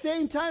at the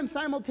same time,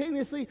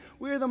 simultaneously,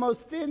 we are the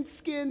most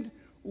thin-skinned,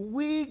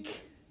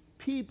 weak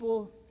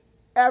people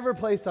ever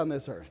placed on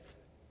this earth.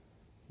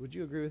 Would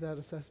you agree with that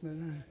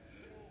assessment?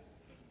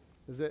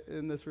 Is it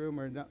in this room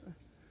or not?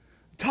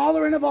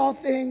 Tolerant of all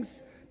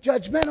things,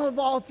 judgmental of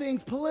all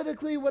things,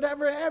 politically,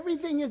 whatever,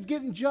 everything is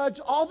getting judged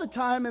all the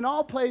time in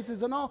all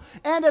places and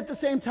at the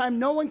same time,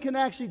 no one can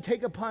actually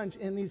take a punch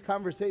in these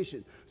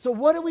conversations. So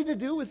what are we to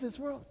do with this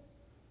world?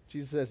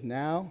 Jesus says,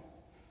 now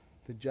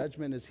the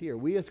judgment is here.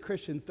 We as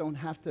Christians don't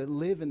have to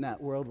live in that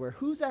world where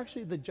who's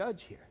actually the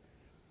judge here?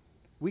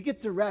 We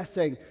get to rest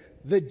saying,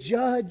 the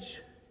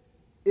judge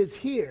is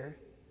here.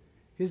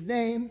 His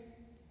name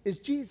is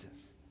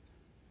Jesus.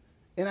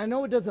 And I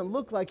know it doesn't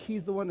look like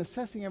he's the one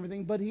assessing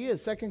everything, but he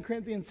is. 2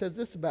 Corinthians says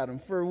this about him,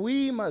 for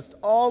we must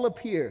all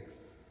appear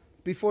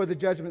before the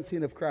judgment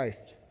seat of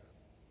Christ,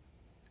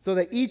 so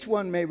that each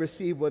one may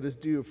receive what is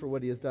due for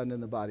what he has done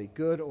in the body,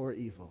 good or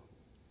evil.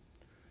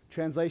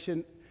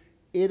 Translation,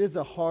 it is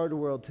a hard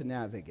world to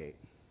navigate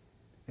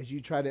as you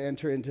try to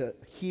enter into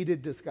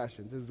heated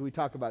discussions. As we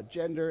talk about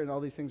gender and all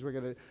these things we're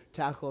going to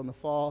tackle in the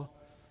fall,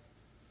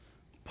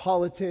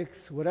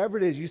 politics, whatever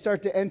it is, you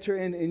start to enter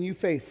in and you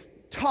face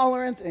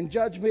tolerance and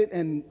judgment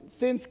and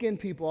thin-skinned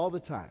people all the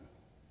time.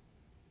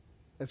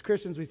 As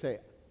Christians, we say,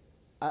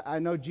 I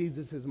know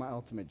Jesus is my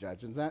ultimate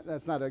judge. And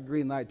that's not a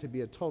green light to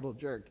be a total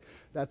jerk.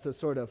 That's a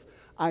sort of,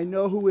 I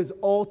know who is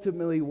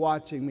ultimately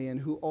watching me and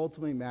who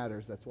ultimately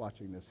matters that's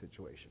watching this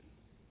situation.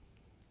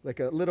 Like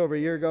a little over a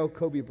year ago,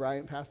 Kobe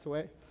Bryant passed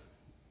away.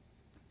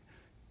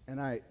 And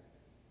I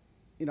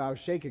was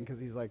shaking because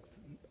he's like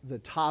the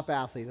top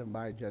athlete of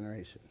my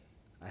generation.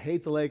 I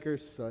hate the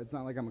Lakers, so it's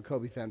not like I'm a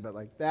Kobe fan, but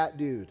like that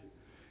dude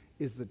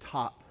is the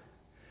top.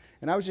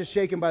 And I was just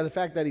shaken by the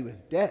fact that he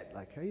was dead.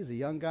 Like, he's a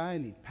young guy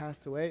and he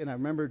passed away. And I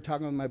remember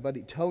talking with my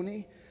buddy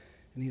Tony,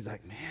 and he's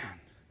like, man.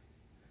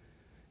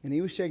 And he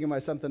was shaken by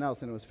something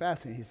else, and it was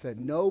fascinating. He said,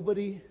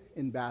 nobody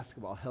in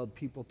basketball held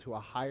people to a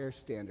higher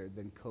standard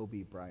than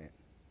Kobe Bryant.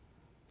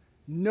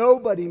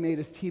 Nobody made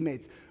his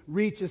teammates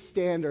reach a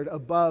standard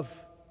above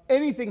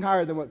anything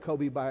higher than what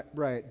Kobe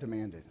Bryant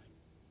demanded.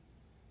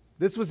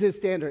 This was his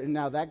standard, and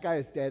now that guy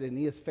is dead, and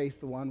he has faced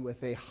the one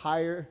with a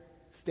higher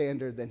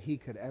standard than he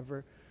could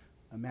ever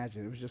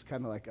imagine. It was just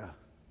kind of like,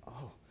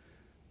 oh,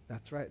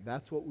 that's right.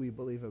 That's what we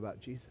believe about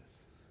Jesus.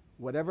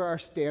 Whatever our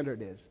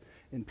standard is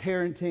in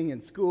parenting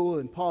and school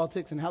and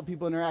politics and how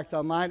people interact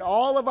online,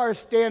 all of our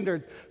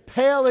standards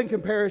pale in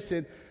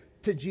comparison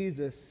to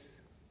Jesus,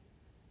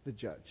 the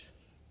judge.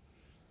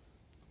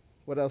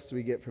 What else do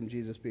we get from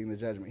Jesus being the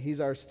judgment? He's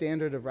our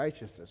standard of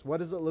righteousness. What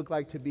does it look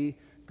like to be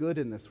good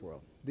in this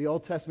world? The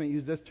Old Testament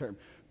used this term,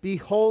 be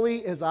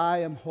holy as I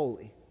am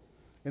holy.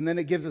 And then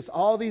it gives us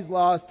all these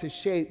laws to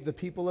shape the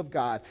people of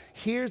God.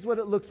 Here's what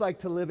it looks like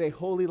to live a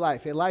holy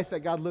life, a life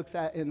that God looks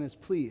at and is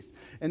pleased.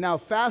 And now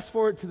fast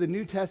forward to the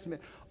New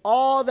Testament.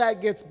 All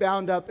that gets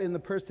bound up in the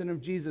person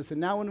of Jesus.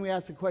 And now when we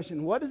ask the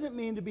question, what does it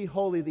mean to be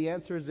holy? The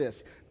answer is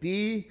this,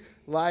 be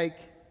like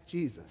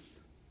Jesus.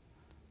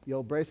 The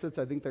old bracelets,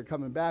 I think they're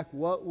coming back.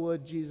 What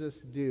would Jesus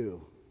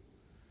do?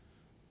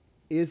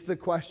 Is the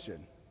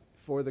question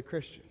for the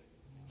Christian.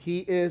 He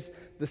is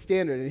the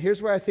standard. And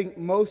here's where I think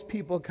most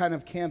people kind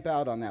of camp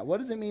out on that. What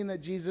does it mean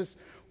that Jesus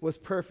was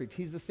perfect?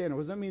 He's the standard.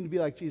 What does it mean to be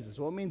like Jesus?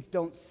 Well, it means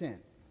don't sin.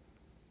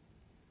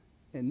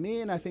 And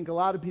me and I think a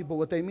lot of people,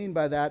 what they mean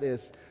by that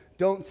is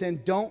don't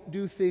sin, don't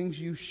do things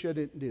you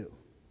shouldn't do.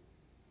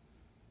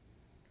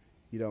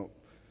 You don't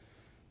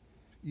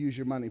use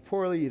your money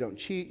poorly, you don't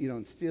cheat, you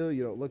don't steal,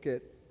 you don't look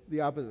at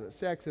the opposite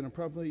sex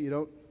inappropriately,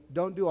 you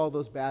don't do all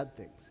those bad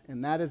things.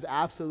 And that is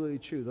absolutely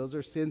true. Those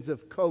are sins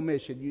of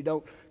commission. You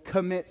don't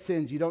commit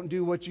sins. You don't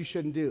do what you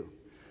shouldn't do.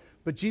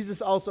 But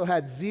Jesus also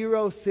had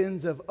 0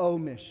 sins of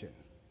omission.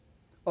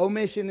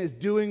 Omission is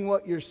doing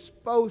what you're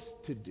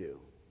supposed to do.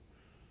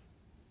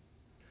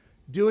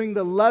 Doing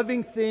the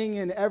loving thing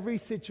in every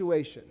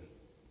situation.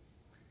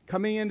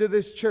 Coming into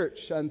this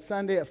church on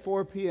Sunday at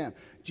 4 p.m.,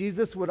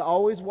 Jesus would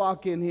always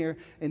walk in here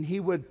and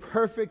he would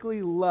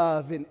perfectly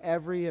love in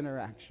every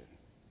interaction.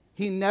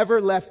 He never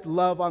left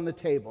love on the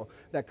table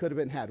that could have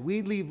been had.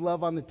 We leave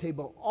love on the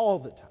table all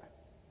the time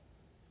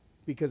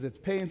because it's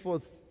painful,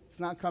 it's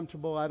not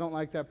comfortable. I don't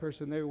like that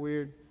person, they're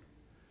weird.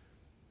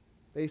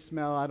 They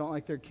smell, I don't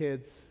like their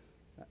kids.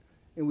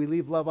 And we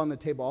leave love on the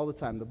table all the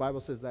time. The Bible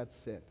says that's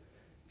sin.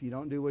 If you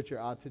don't do what you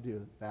ought to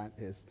do, that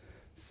is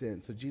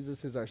sin. So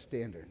Jesus is our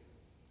standard.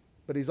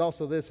 But he's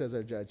also this as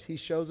our judge. He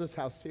shows us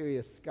how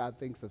serious God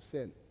thinks of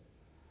sin.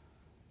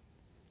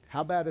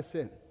 How bad is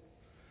sin?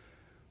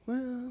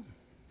 Well,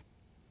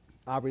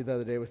 Aubrey the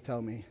other day was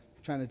trying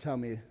to tell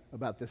me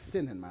about this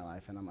sin in my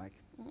life. And I'm like,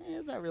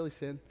 is that really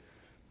sin?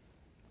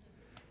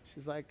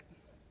 She's like,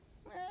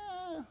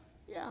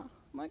 yeah.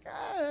 I'm like,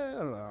 I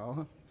don't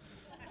know.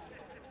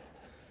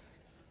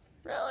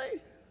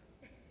 Really?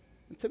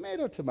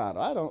 Tomato.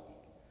 I don't.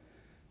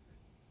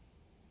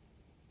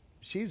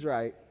 She's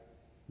right.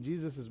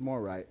 Jesus is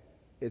more right.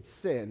 It's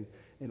sin.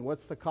 And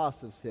what's the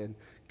cost of sin?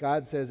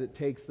 God says it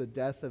takes the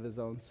death of his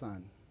own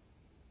son.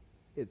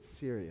 It's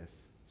serious.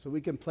 So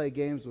we can play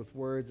games with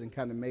words and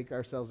kind of make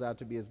ourselves out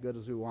to be as good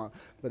as we want.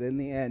 But in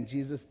the end,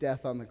 Jesus'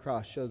 death on the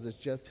cross shows us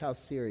just how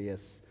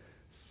serious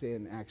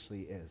sin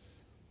actually is.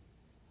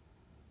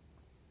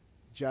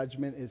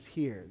 Judgment is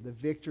here. The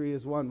victory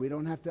is won. We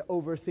don't have to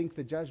overthink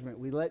the judgment.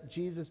 We let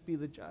Jesus be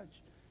the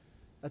judge.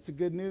 That's the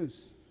good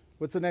news.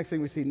 What's the next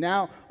thing we see?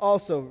 Now,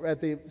 also,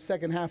 at the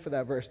second half of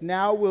that verse,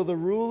 now will the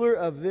ruler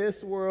of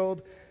this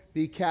world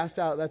be cast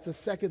out. That's the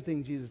second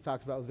thing Jesus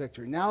talks about with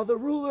victory. Now the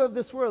ruler of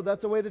this world,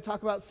 that's a way to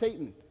talk about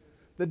Satan,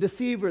 the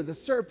deceiver, the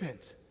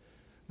serpent,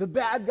 the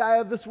bad guy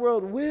of this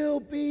world will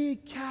be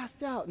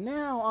cast out.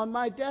 Now on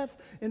my death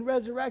and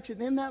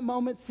resurrection, in that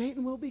moment,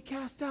 Satan will be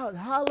cast out.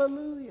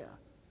 Hallelujah.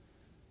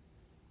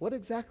 What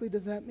exactly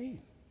does that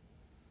mean?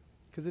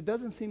 Because it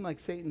doesn't seem like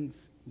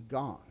Satan's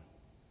gone.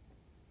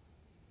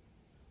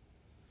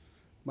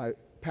 My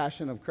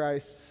Passion of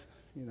Christ,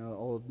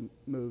 old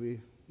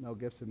movie, Mel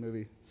Gibson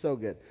movie, so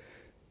good.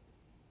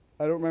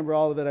 I don't remember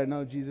all of it. I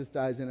know Jesus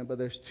dies in it, but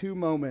there's 2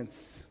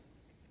 moments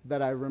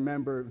that I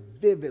remember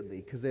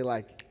vividly because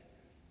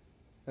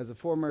as a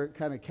former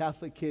kind of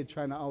Catholic kid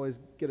trying to always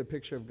get a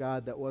picture of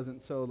God that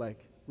wasn't so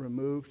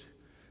removed.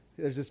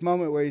 There's this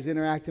moment where he's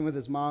interacting with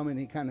his mom and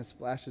he kind of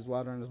splashes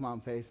water on his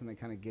mom's face and they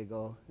kind of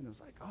giggle. And it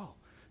was like, oh,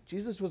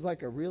 Jesus was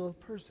like a real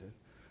person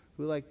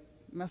who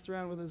messed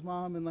around with his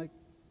mom and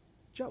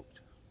joked.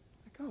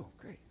 Like, oh,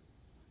 great.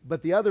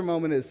 But the other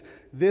moment is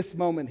this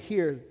moment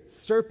here.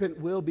 Serpent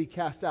will be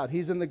cast out.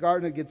 He's in the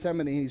Garden of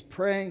Gethsemane. He's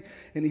praying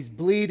and he's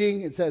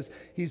bleeding. It says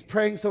he's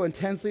praying so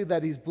intensely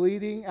that he's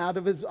bleeding out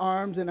of his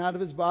arms and out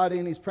of his body.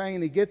 And he's praying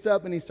and he gets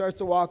up and he starts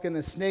to walk and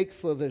a snake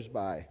slithers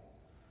by.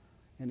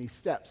 And he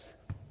steps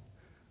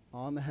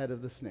on the head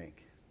of the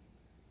snake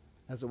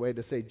as a way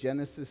to say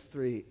Genesis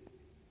 3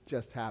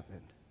 just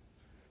happened.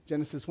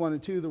 Genesis 1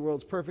 and 2, the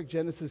world's perfect.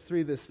 Genesis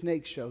 3, the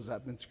snake shows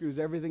up and screws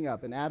everything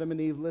up. And Adam and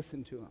Eve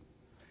listen to him.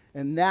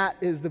 And that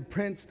is the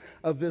prince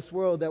of this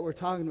world that we're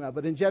talking about.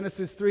 But in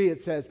Genesis 3,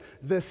 it says,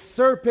 the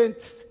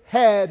serpent's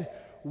head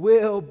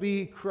will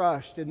be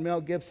crushed. And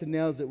Mel Gibson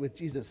nails it with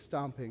Jesus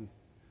stomping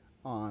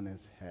on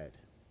his head.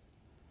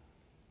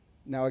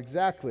 Now,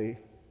 exactly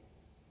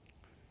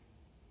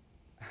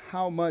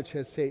how much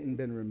has Satan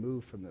been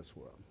removed from this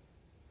world?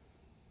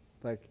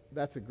 Like,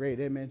 that's a great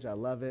image. I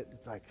love it.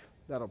 It's like,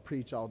 that'll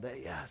preach all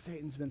day. Yeah,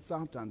 Satan's been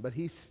stomped on. But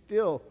he's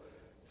still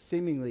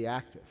seemingly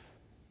active.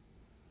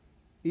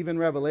 Even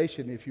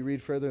Revelation, if you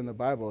read further in the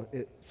Bible,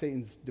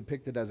 Satan's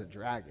depicted as a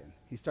dragon.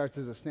 He starts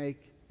as a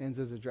snake, ends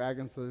as a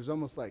dragon, so there's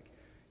almost like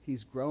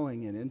he's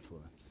growing in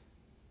influence.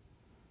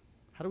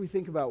 How do we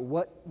think about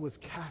what was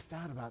cast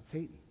out about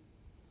Satan?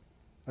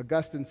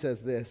 Augustine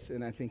says this,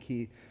 and I think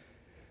he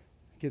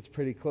gets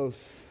pretty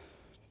close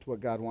to what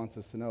God wants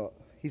us to know.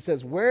 He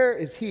says, where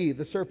is he,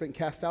 the serpent,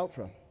 cast out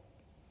from?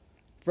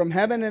 From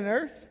heaven and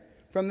earth?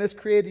 From this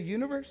created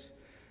universe?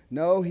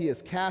 No, he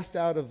is cast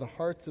out of the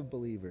hearts of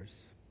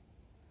believers.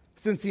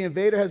 Since the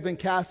invader has been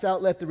cast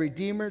out, let the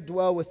Redeemer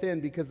dwell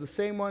within, because the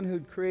same one who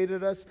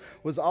created us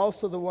was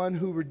also the one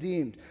who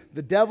redeemed.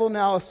 The devil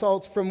now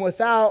assaults from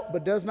without,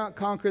 but does not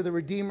conquer the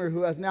Redeemer,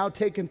 who has now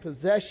taken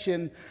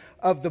possession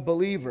of the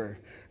believer.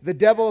 The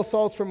devil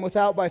assaults from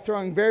without by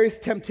throwing various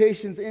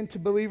temptations into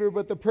believer,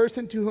 but the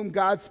person to whom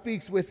God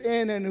speaks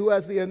within and who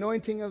has the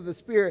anointing of the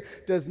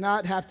Spirit does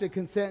not have to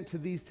consent to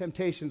these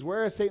temptations.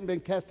 Where has Satan been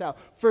cast out?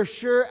 For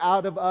sure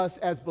out of us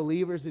as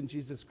believers in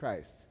Jesus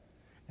Christ.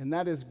 And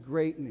that is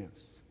great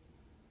news.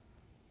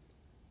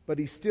 But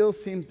he still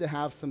seems to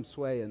have some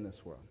sway in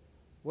this world.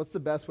 What's the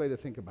best way to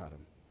think about him?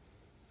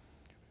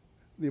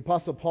 The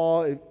Apostle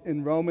Paul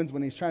in Romans,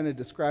 when he's trying to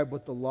describe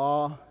what the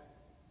law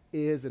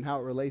is and how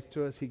it relates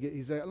to us,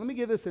 he's like, let me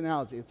give this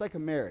analogy. It's like a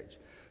marriage.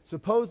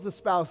 Suppose the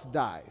spouse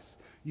dies.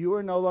 You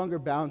are no longer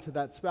bound to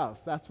that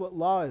spouse. That's what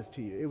law is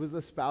to you. It was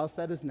the spouse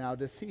that is now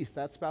deceased.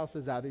 That spouse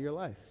is out of your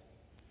life.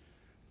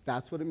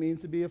 That's what it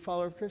means to be a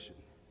follower of Christian.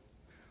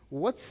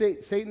 What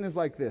Satan is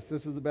like this.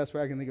 This is the best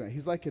way I can think of it.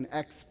 He's like an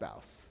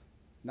ex-spouse.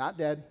 Not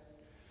dead.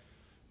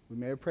 We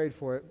may have prayed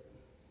for it.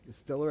 It's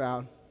still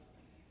around.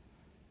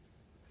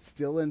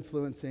 Still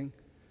influencing.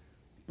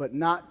 But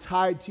not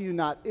tied to you,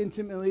 not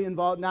intimately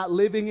involved, not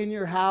living in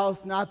your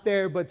house, not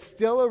there, but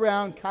still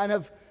around, kind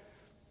of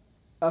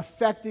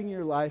affecting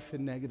your life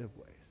in negative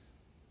ways.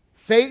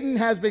 Satan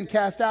has been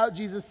cast out,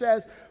 Jesus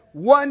says.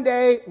 One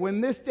day,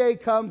 when this day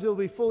comes, it will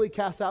be fully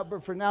cast out.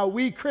 But for now,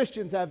 we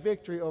Christians have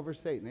victory over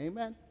Satan.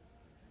 Amen?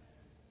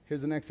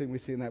 Here's the next thing we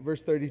see in that.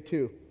 Verse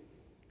 32.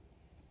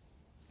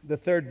 The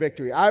third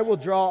victory. I will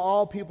draw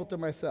all people to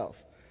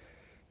myself.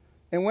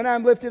 And when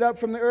I'm lifted up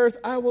from the earth,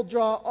 I will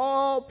draw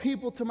all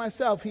people to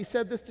myself. He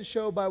said this to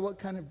show by what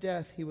kind of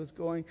death he was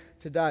going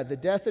to die. The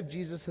death of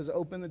Jesus has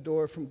opened the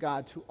door from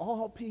God to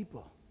all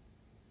people.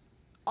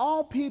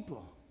 All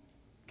people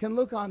can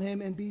look on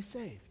him and be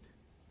saved.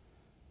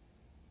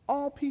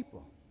 All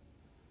people.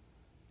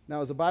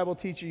 Now, as a Bible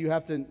teacher, you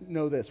have to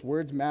know this.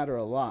 Words matter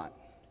a lot.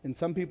 And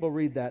some people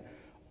read that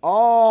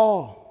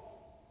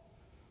all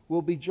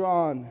will be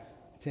drawn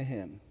to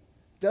him.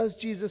 Does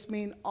Jesus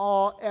mean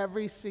all,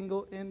 every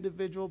single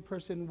individual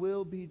person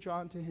will be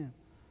drawn to him?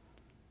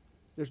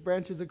 There's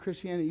branches of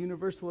Christianity,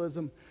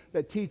 universalism,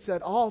 that teach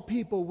that all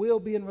people will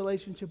be in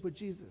relationship with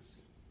Jesus.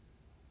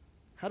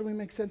 How do we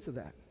make sense of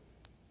that?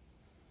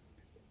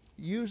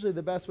 Usually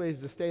the best way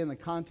is to stay in the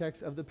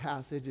context of the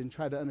passage and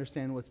try to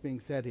understand what's being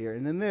said here.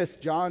 And in this,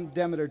 John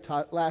Demeter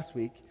taught last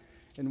week,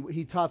 and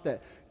he taught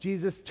that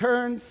Jesus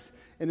turns,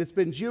 and it's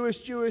been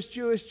Jewish,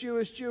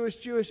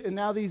 and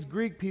now these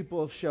Greek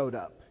people have showed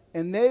up.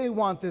 And they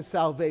want this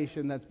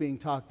salvation that's being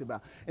talked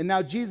about. And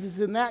now Jesus,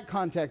 in that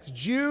context,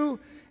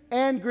 Jew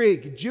and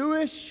Greek,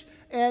 Jewish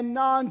and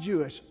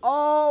non-Jewish,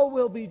 all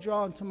will be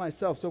drawn to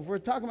myself. So if we're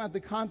talking about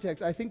the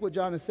context, I think what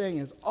John is saying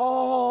is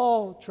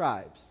all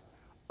tribes,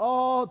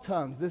 all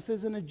tongues. This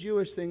isn't a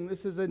Jewish thing.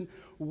 This is a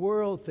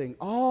world thing.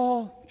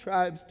 All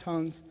tribes,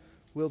 tongues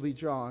will be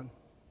drawn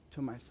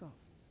to myself.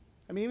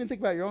 I mean, even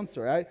think about your own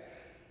story. I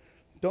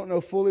don't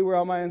know fully where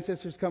all my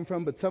ancestors come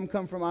from, but some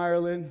come from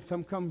Ireland,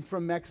 some come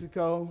from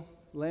Mexico,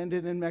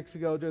 landed in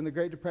Mexico during the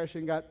Great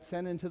Depression, got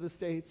sent into the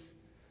States.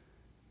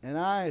 And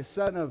I,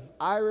 son of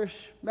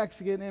Irish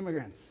Mexican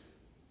immigrants,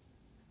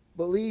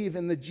 believe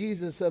in the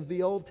Jesus of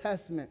the Old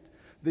Testament,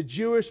 the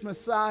Jewish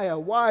Messiah.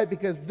 Why?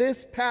 Because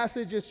this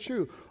passage is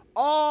true.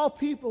 All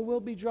people will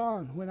be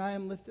drawn when I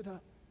am lifted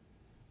up.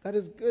 That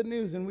is good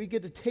news, and we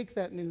get to take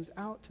that news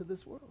out to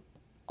this world.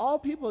 All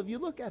people, if you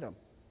look at them,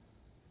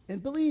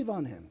 and believe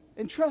on him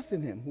and trust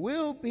in him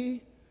will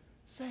be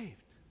saved.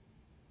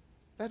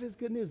 That is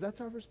good news.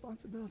 That's our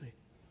responsibility.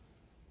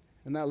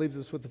 And that leaves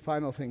us with the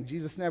final thing.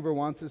 Jesus never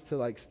wants us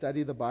to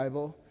study the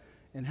Bible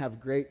and have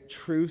great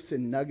truths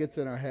and nuggets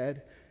in our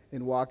head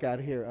and walk out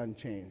of here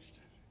unchanged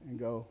and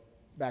go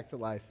back to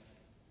life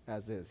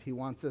as is. He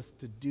wants us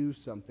to do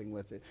something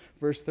with it.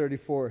 Verse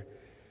 34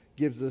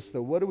 gives us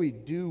what do we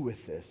do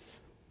with this?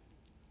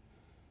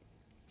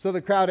 So the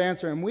crowd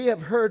answered him, we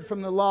have heard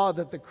from the law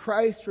that the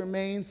Christ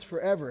remains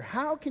forever.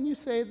 How can you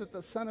say that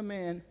the Son of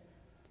Man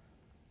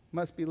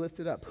must be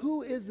lifted up?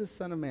 Who is the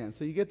Son of Man?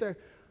 So you get there.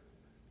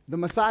 The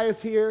Messiah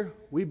is here.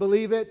 We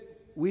believe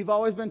it. We've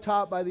always been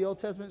taught by the Old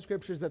Testament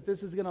scriptures that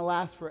this is going to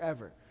last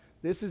forever.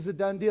 This is a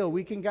done deal.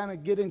 We can kind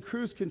of get in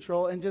cruise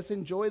control and just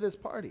enjoy this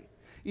party.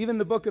 Even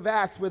the book of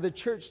Acts where the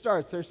church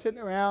starts, they're sitting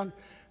around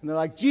and they're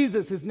like,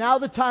 Jesus, is now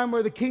the time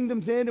where the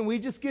kingdom's in and we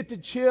just get to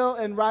chill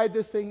and ride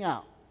this thing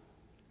out.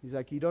 He's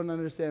like, you don't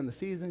understand the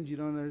seasons, you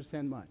don't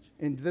understand much.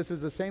 And this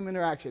is the same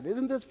interaction.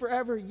 Isn't this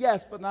forever?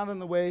 Yes, but not in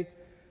the way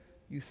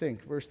you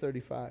think. Verse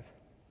 35.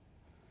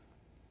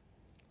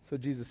 So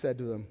Jesus said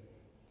to them,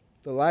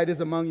 the light is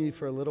among you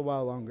for a little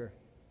while longer.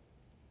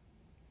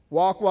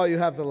 Walk while you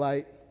have the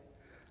light,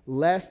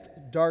 lest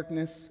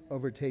darkness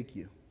overtake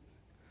you.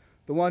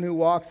 The one who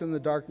walks in the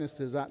darkness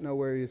does not know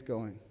where he is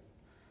going.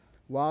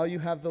 While you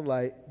have the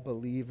light,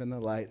 believe in the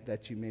light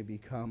that you may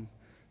become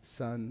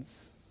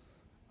sons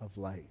of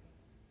light.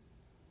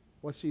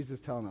 What's Jesus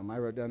telling them? I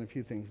wrote down a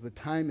few things. The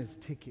time is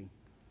ticking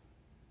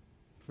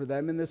for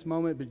them in this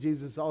moment, but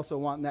Jesus is also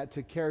wanting that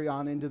to carry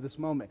on into this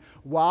moment.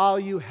 While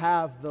you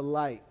have the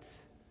light,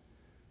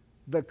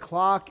 the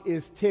clock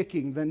is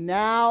ticking. The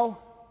now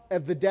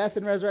of the death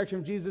and resurrection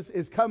of Jesus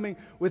is coming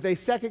with a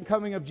second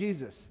coming of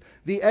Jesus.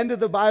 The end of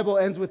the Bible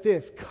ends with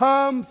this: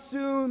 come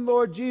soon,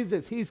 Lord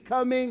Jesus. He's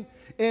coming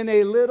in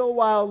a little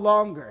while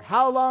longer.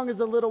 How long is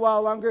a little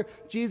while longer?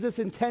 Jesus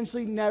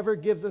intentionally never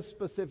gives us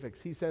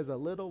specifics. He says a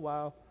little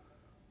while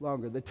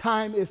longer. The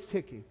time is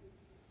ticking.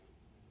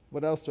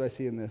 What else do I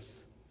see in this?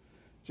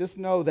 Just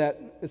know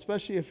that,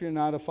 especially if you're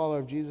not a follower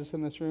of Jesus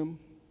in this room,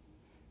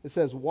 it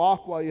says,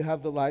 walk while you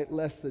have the light,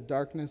 lest the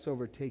darkness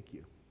overtake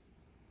you.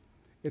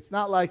 It's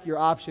not like your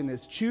option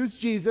is choose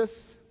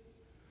Jesus.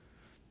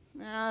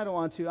 I don't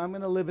want to. I'm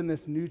going to live in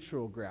this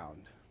neutral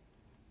ground.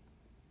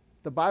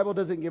 The Bible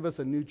doesn't give us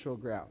a neutral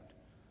ground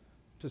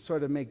to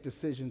sort of make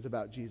decisions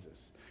about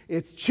Jesus.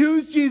 It's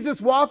choose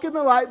Jesus, walk in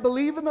the light,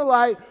 believe in the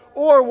light,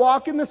 or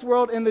walk in this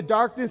world and the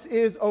darkness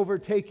is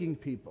overtaking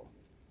people.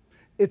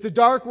 It's a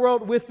dark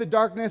world with the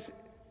darkness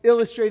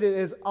illustrated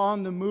as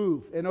on the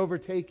move and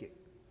overtaking.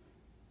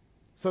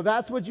 So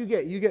that's what you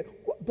get. You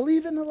get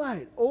believe in the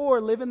light or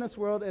live in this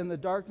world and the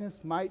darkness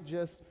might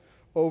just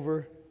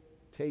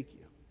overtake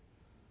you.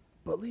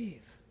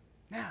 Believe.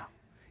 Now,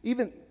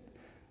 even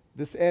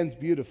this ends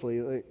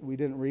beautifully. We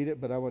didn't read it,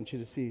 but I want you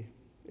to see.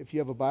 If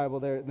you have a Bible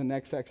there, the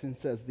next section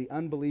says, the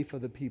unbelief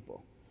of the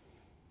people.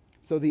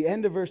 So the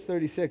end of verse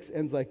 36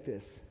 ends like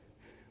this.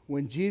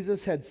 When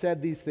Jesus had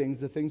said these things,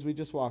 the things we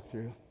just walked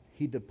through,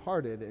 he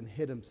departed and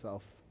hid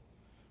himself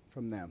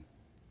from them.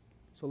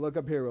 So look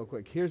up here real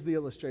quick. Here's the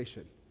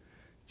illustration.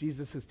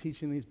 Jesus is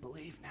teaching these,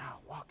 believe now,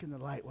 walk in the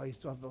light while you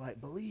still have the light.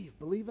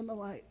 Believe in the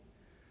light.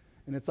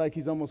 And it's like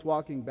he's almost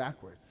walking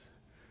backwards.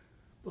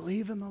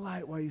 Believe in the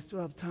light while you still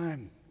have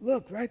time.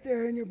 Look, right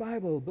there in your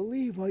Bible.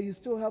 Believe while you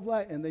still have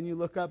light. And then you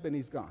look up and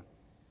he's gone.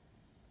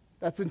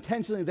 That's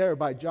intentionally there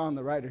by John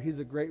the writer. He's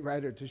a great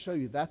writer to show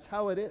you that's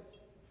how it is.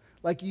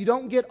 Like you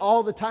don't get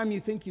all the time you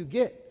think you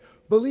get.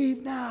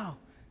 Believe now.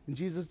 And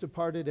Jesus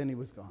departed and he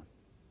was gone.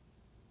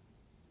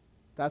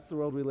 That's the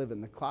world we live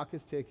in. The clock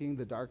is ticking.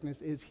 The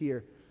darkness is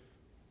here.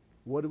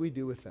 What do we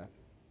do with that?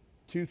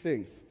 Two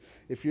things.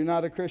 If you're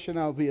not a Christian,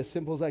 I'll be as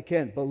simple as I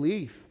can.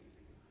 Believe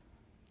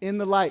in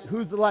the light.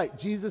 Who's the light?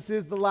 Jesus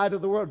is the light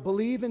of the world.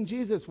 Believe in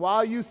Jesus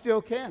while you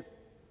still can.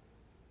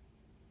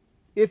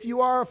 If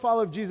you are a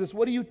follower of Jesus,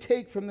 what do you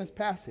take from this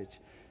passage?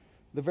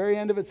 The very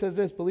end of it says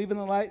this: believe in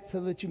the light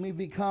so that you may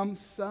become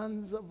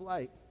sons of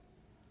light.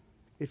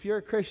 If you're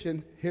a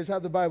Christian, here's how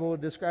the Bible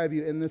would describe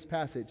you in this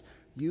passage.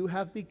 You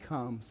have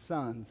become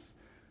sons,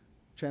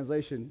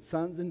 translation,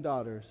 sons and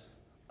daughters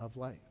of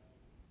light.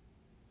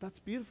 That's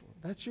beautiful.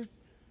 That's your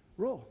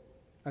role.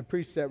 I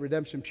preached at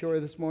Redemption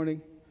Pure this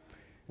morning.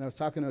 And I was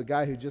talking to a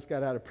guy who just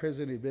got out of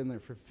prison. He'd been there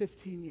for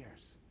 15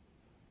 years.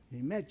 And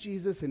he met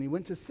Jesus, and he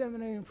went to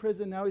seminary in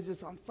prison. Now he's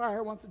just on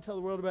fire, wants to tell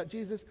the world about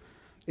Jesus.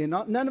 And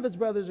none of his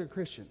brothers are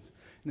Christians.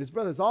 And his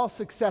brother's all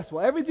successful.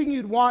 Everything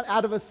you'd want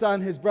out of a son,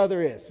 his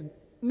brother is.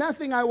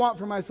 Nothing I want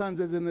for my sons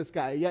is in this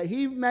guy. Yet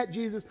he met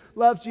Jesus,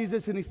 loves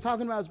Jesus, and he's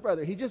talking about his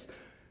brother. He just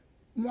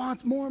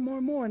wants more and more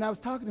and more. And I was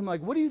talking to him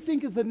like, what do you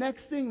think is the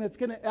next thing that's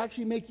going to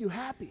actually make you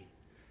happy?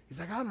 He's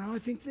like, I don't know, I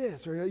think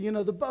this, or,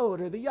 the boat,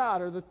 or the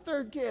yacht, or the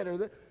third kid, or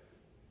the...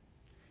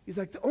 He's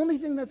like, the only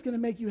thing that's going to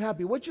make you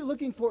happy, what you're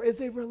looking for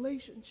is a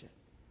relationship.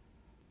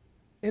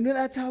 And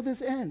that's how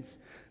this ends,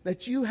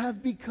 that you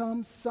have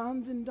become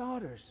sons and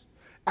daughters.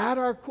 At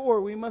our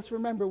core, we must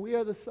remember we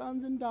are the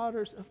sons and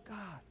daughters of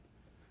God.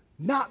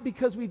 Not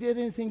because we did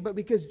anything, but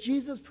because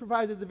Jesus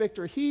provided the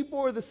victory. He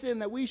bore the sin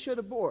that we should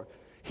have bore.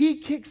 He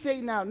kicked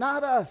Satan out,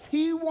 not us.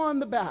 He won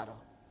the battle.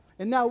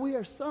 And now we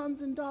are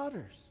sons and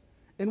daughters.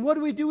 And what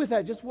do we do with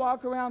that? Just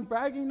walk around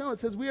bragging? No, it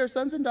says we are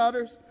sons and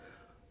daughters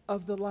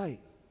of the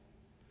light.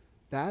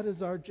 That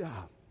is our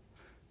job,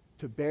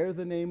 to bear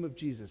the name of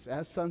Jesus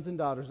as sons and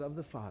daughters of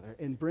the Father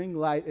and bring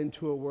light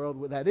into a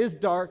world that is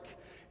dark,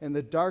 and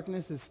the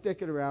darkness is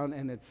sticking around,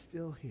 and it's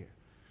still here.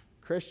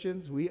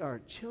 Christians, we are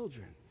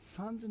children,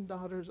 sons and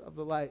daughters of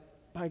the light,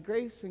 by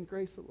grace and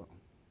grace alone.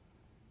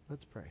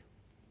 Let's pray.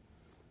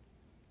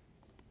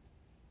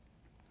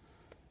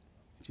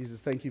 Jesus,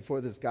 thank you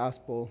for this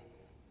gospel.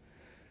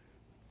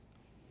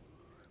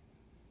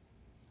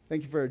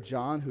 Thank you for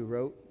John, who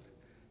wrote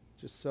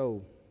just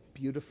so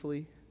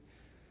beautifully,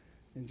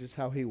 and just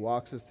how he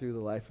walks us through the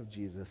life of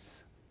Jesus,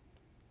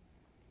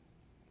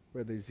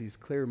 where there's these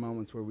clear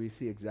moments where we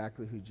see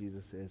exactly who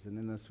Jesus is, and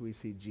in this we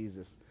see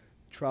Jesus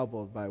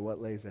troubled by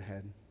what lays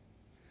ahead.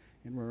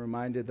 And we're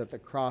reminded that the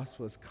cross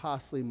was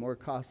costly, more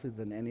costly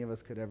than any of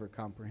us could ever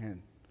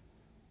comprehend.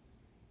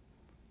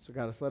 So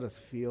God, let us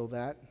feel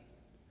that,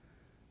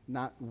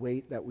 not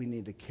weight that we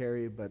need to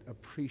carry, but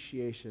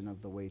appreciation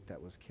of the weight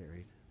that was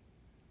carried.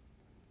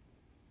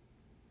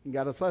 And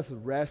God, let's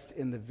rest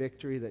in the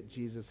victory that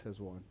Jesus has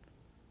won.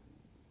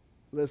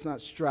 Let's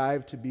not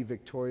strive to be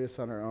victorious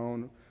on our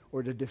own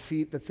or to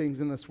defeat the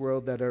things in this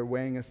world that are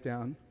weighing us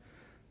down,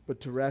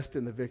 but to rest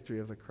in the victory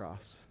of the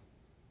cross.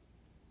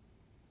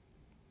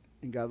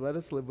 And God, let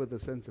us live with a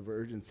sense of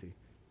urgency.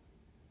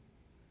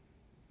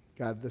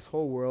 God, this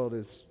whole world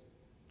is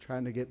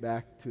trying to get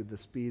back to the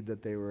speed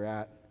that they were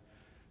at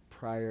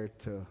prior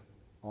to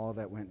all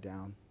that went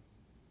down.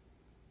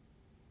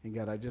 And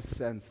God, I just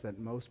sense that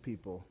most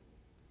people,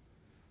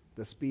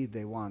 the speed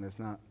they want is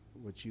not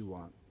what you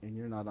want, and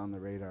you're not on the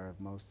radar of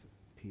most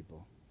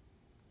people.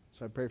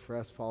 So I pray for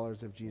us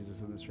followers of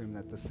Jesus in this room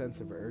that the sense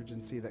of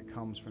urgency that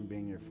comes from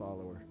being your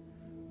follower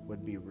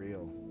would be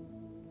real.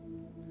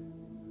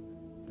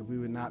 That we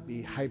would not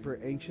be hyper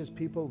anxious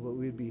people, but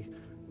we'd be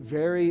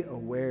very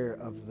aware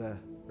of the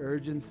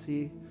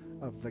urgency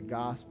of the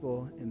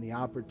gospel and the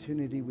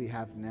opportunity we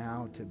have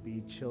now to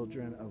be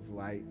children of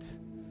light.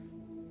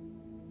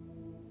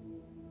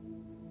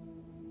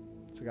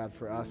 So God,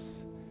 for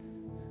us,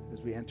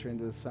 as we enter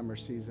into the summer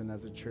season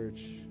as a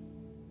church,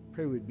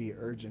 pray we'd be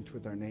urgent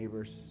with our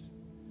neighbors.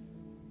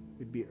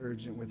 We'd be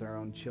urgent with our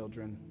own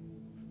children.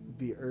 We'd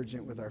be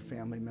urgent with our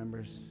family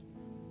members.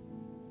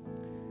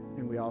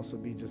 And we also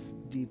be just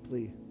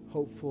deeply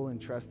hopeful and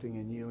trusting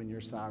in you and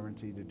your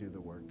sovereignty to do the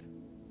work.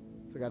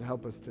 So God,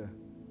 help us to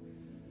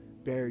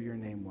bear your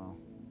name well.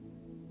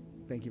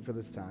 Thank you for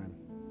this time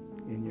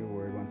in your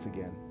word once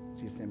again. In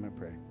Jesus' name I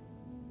pray.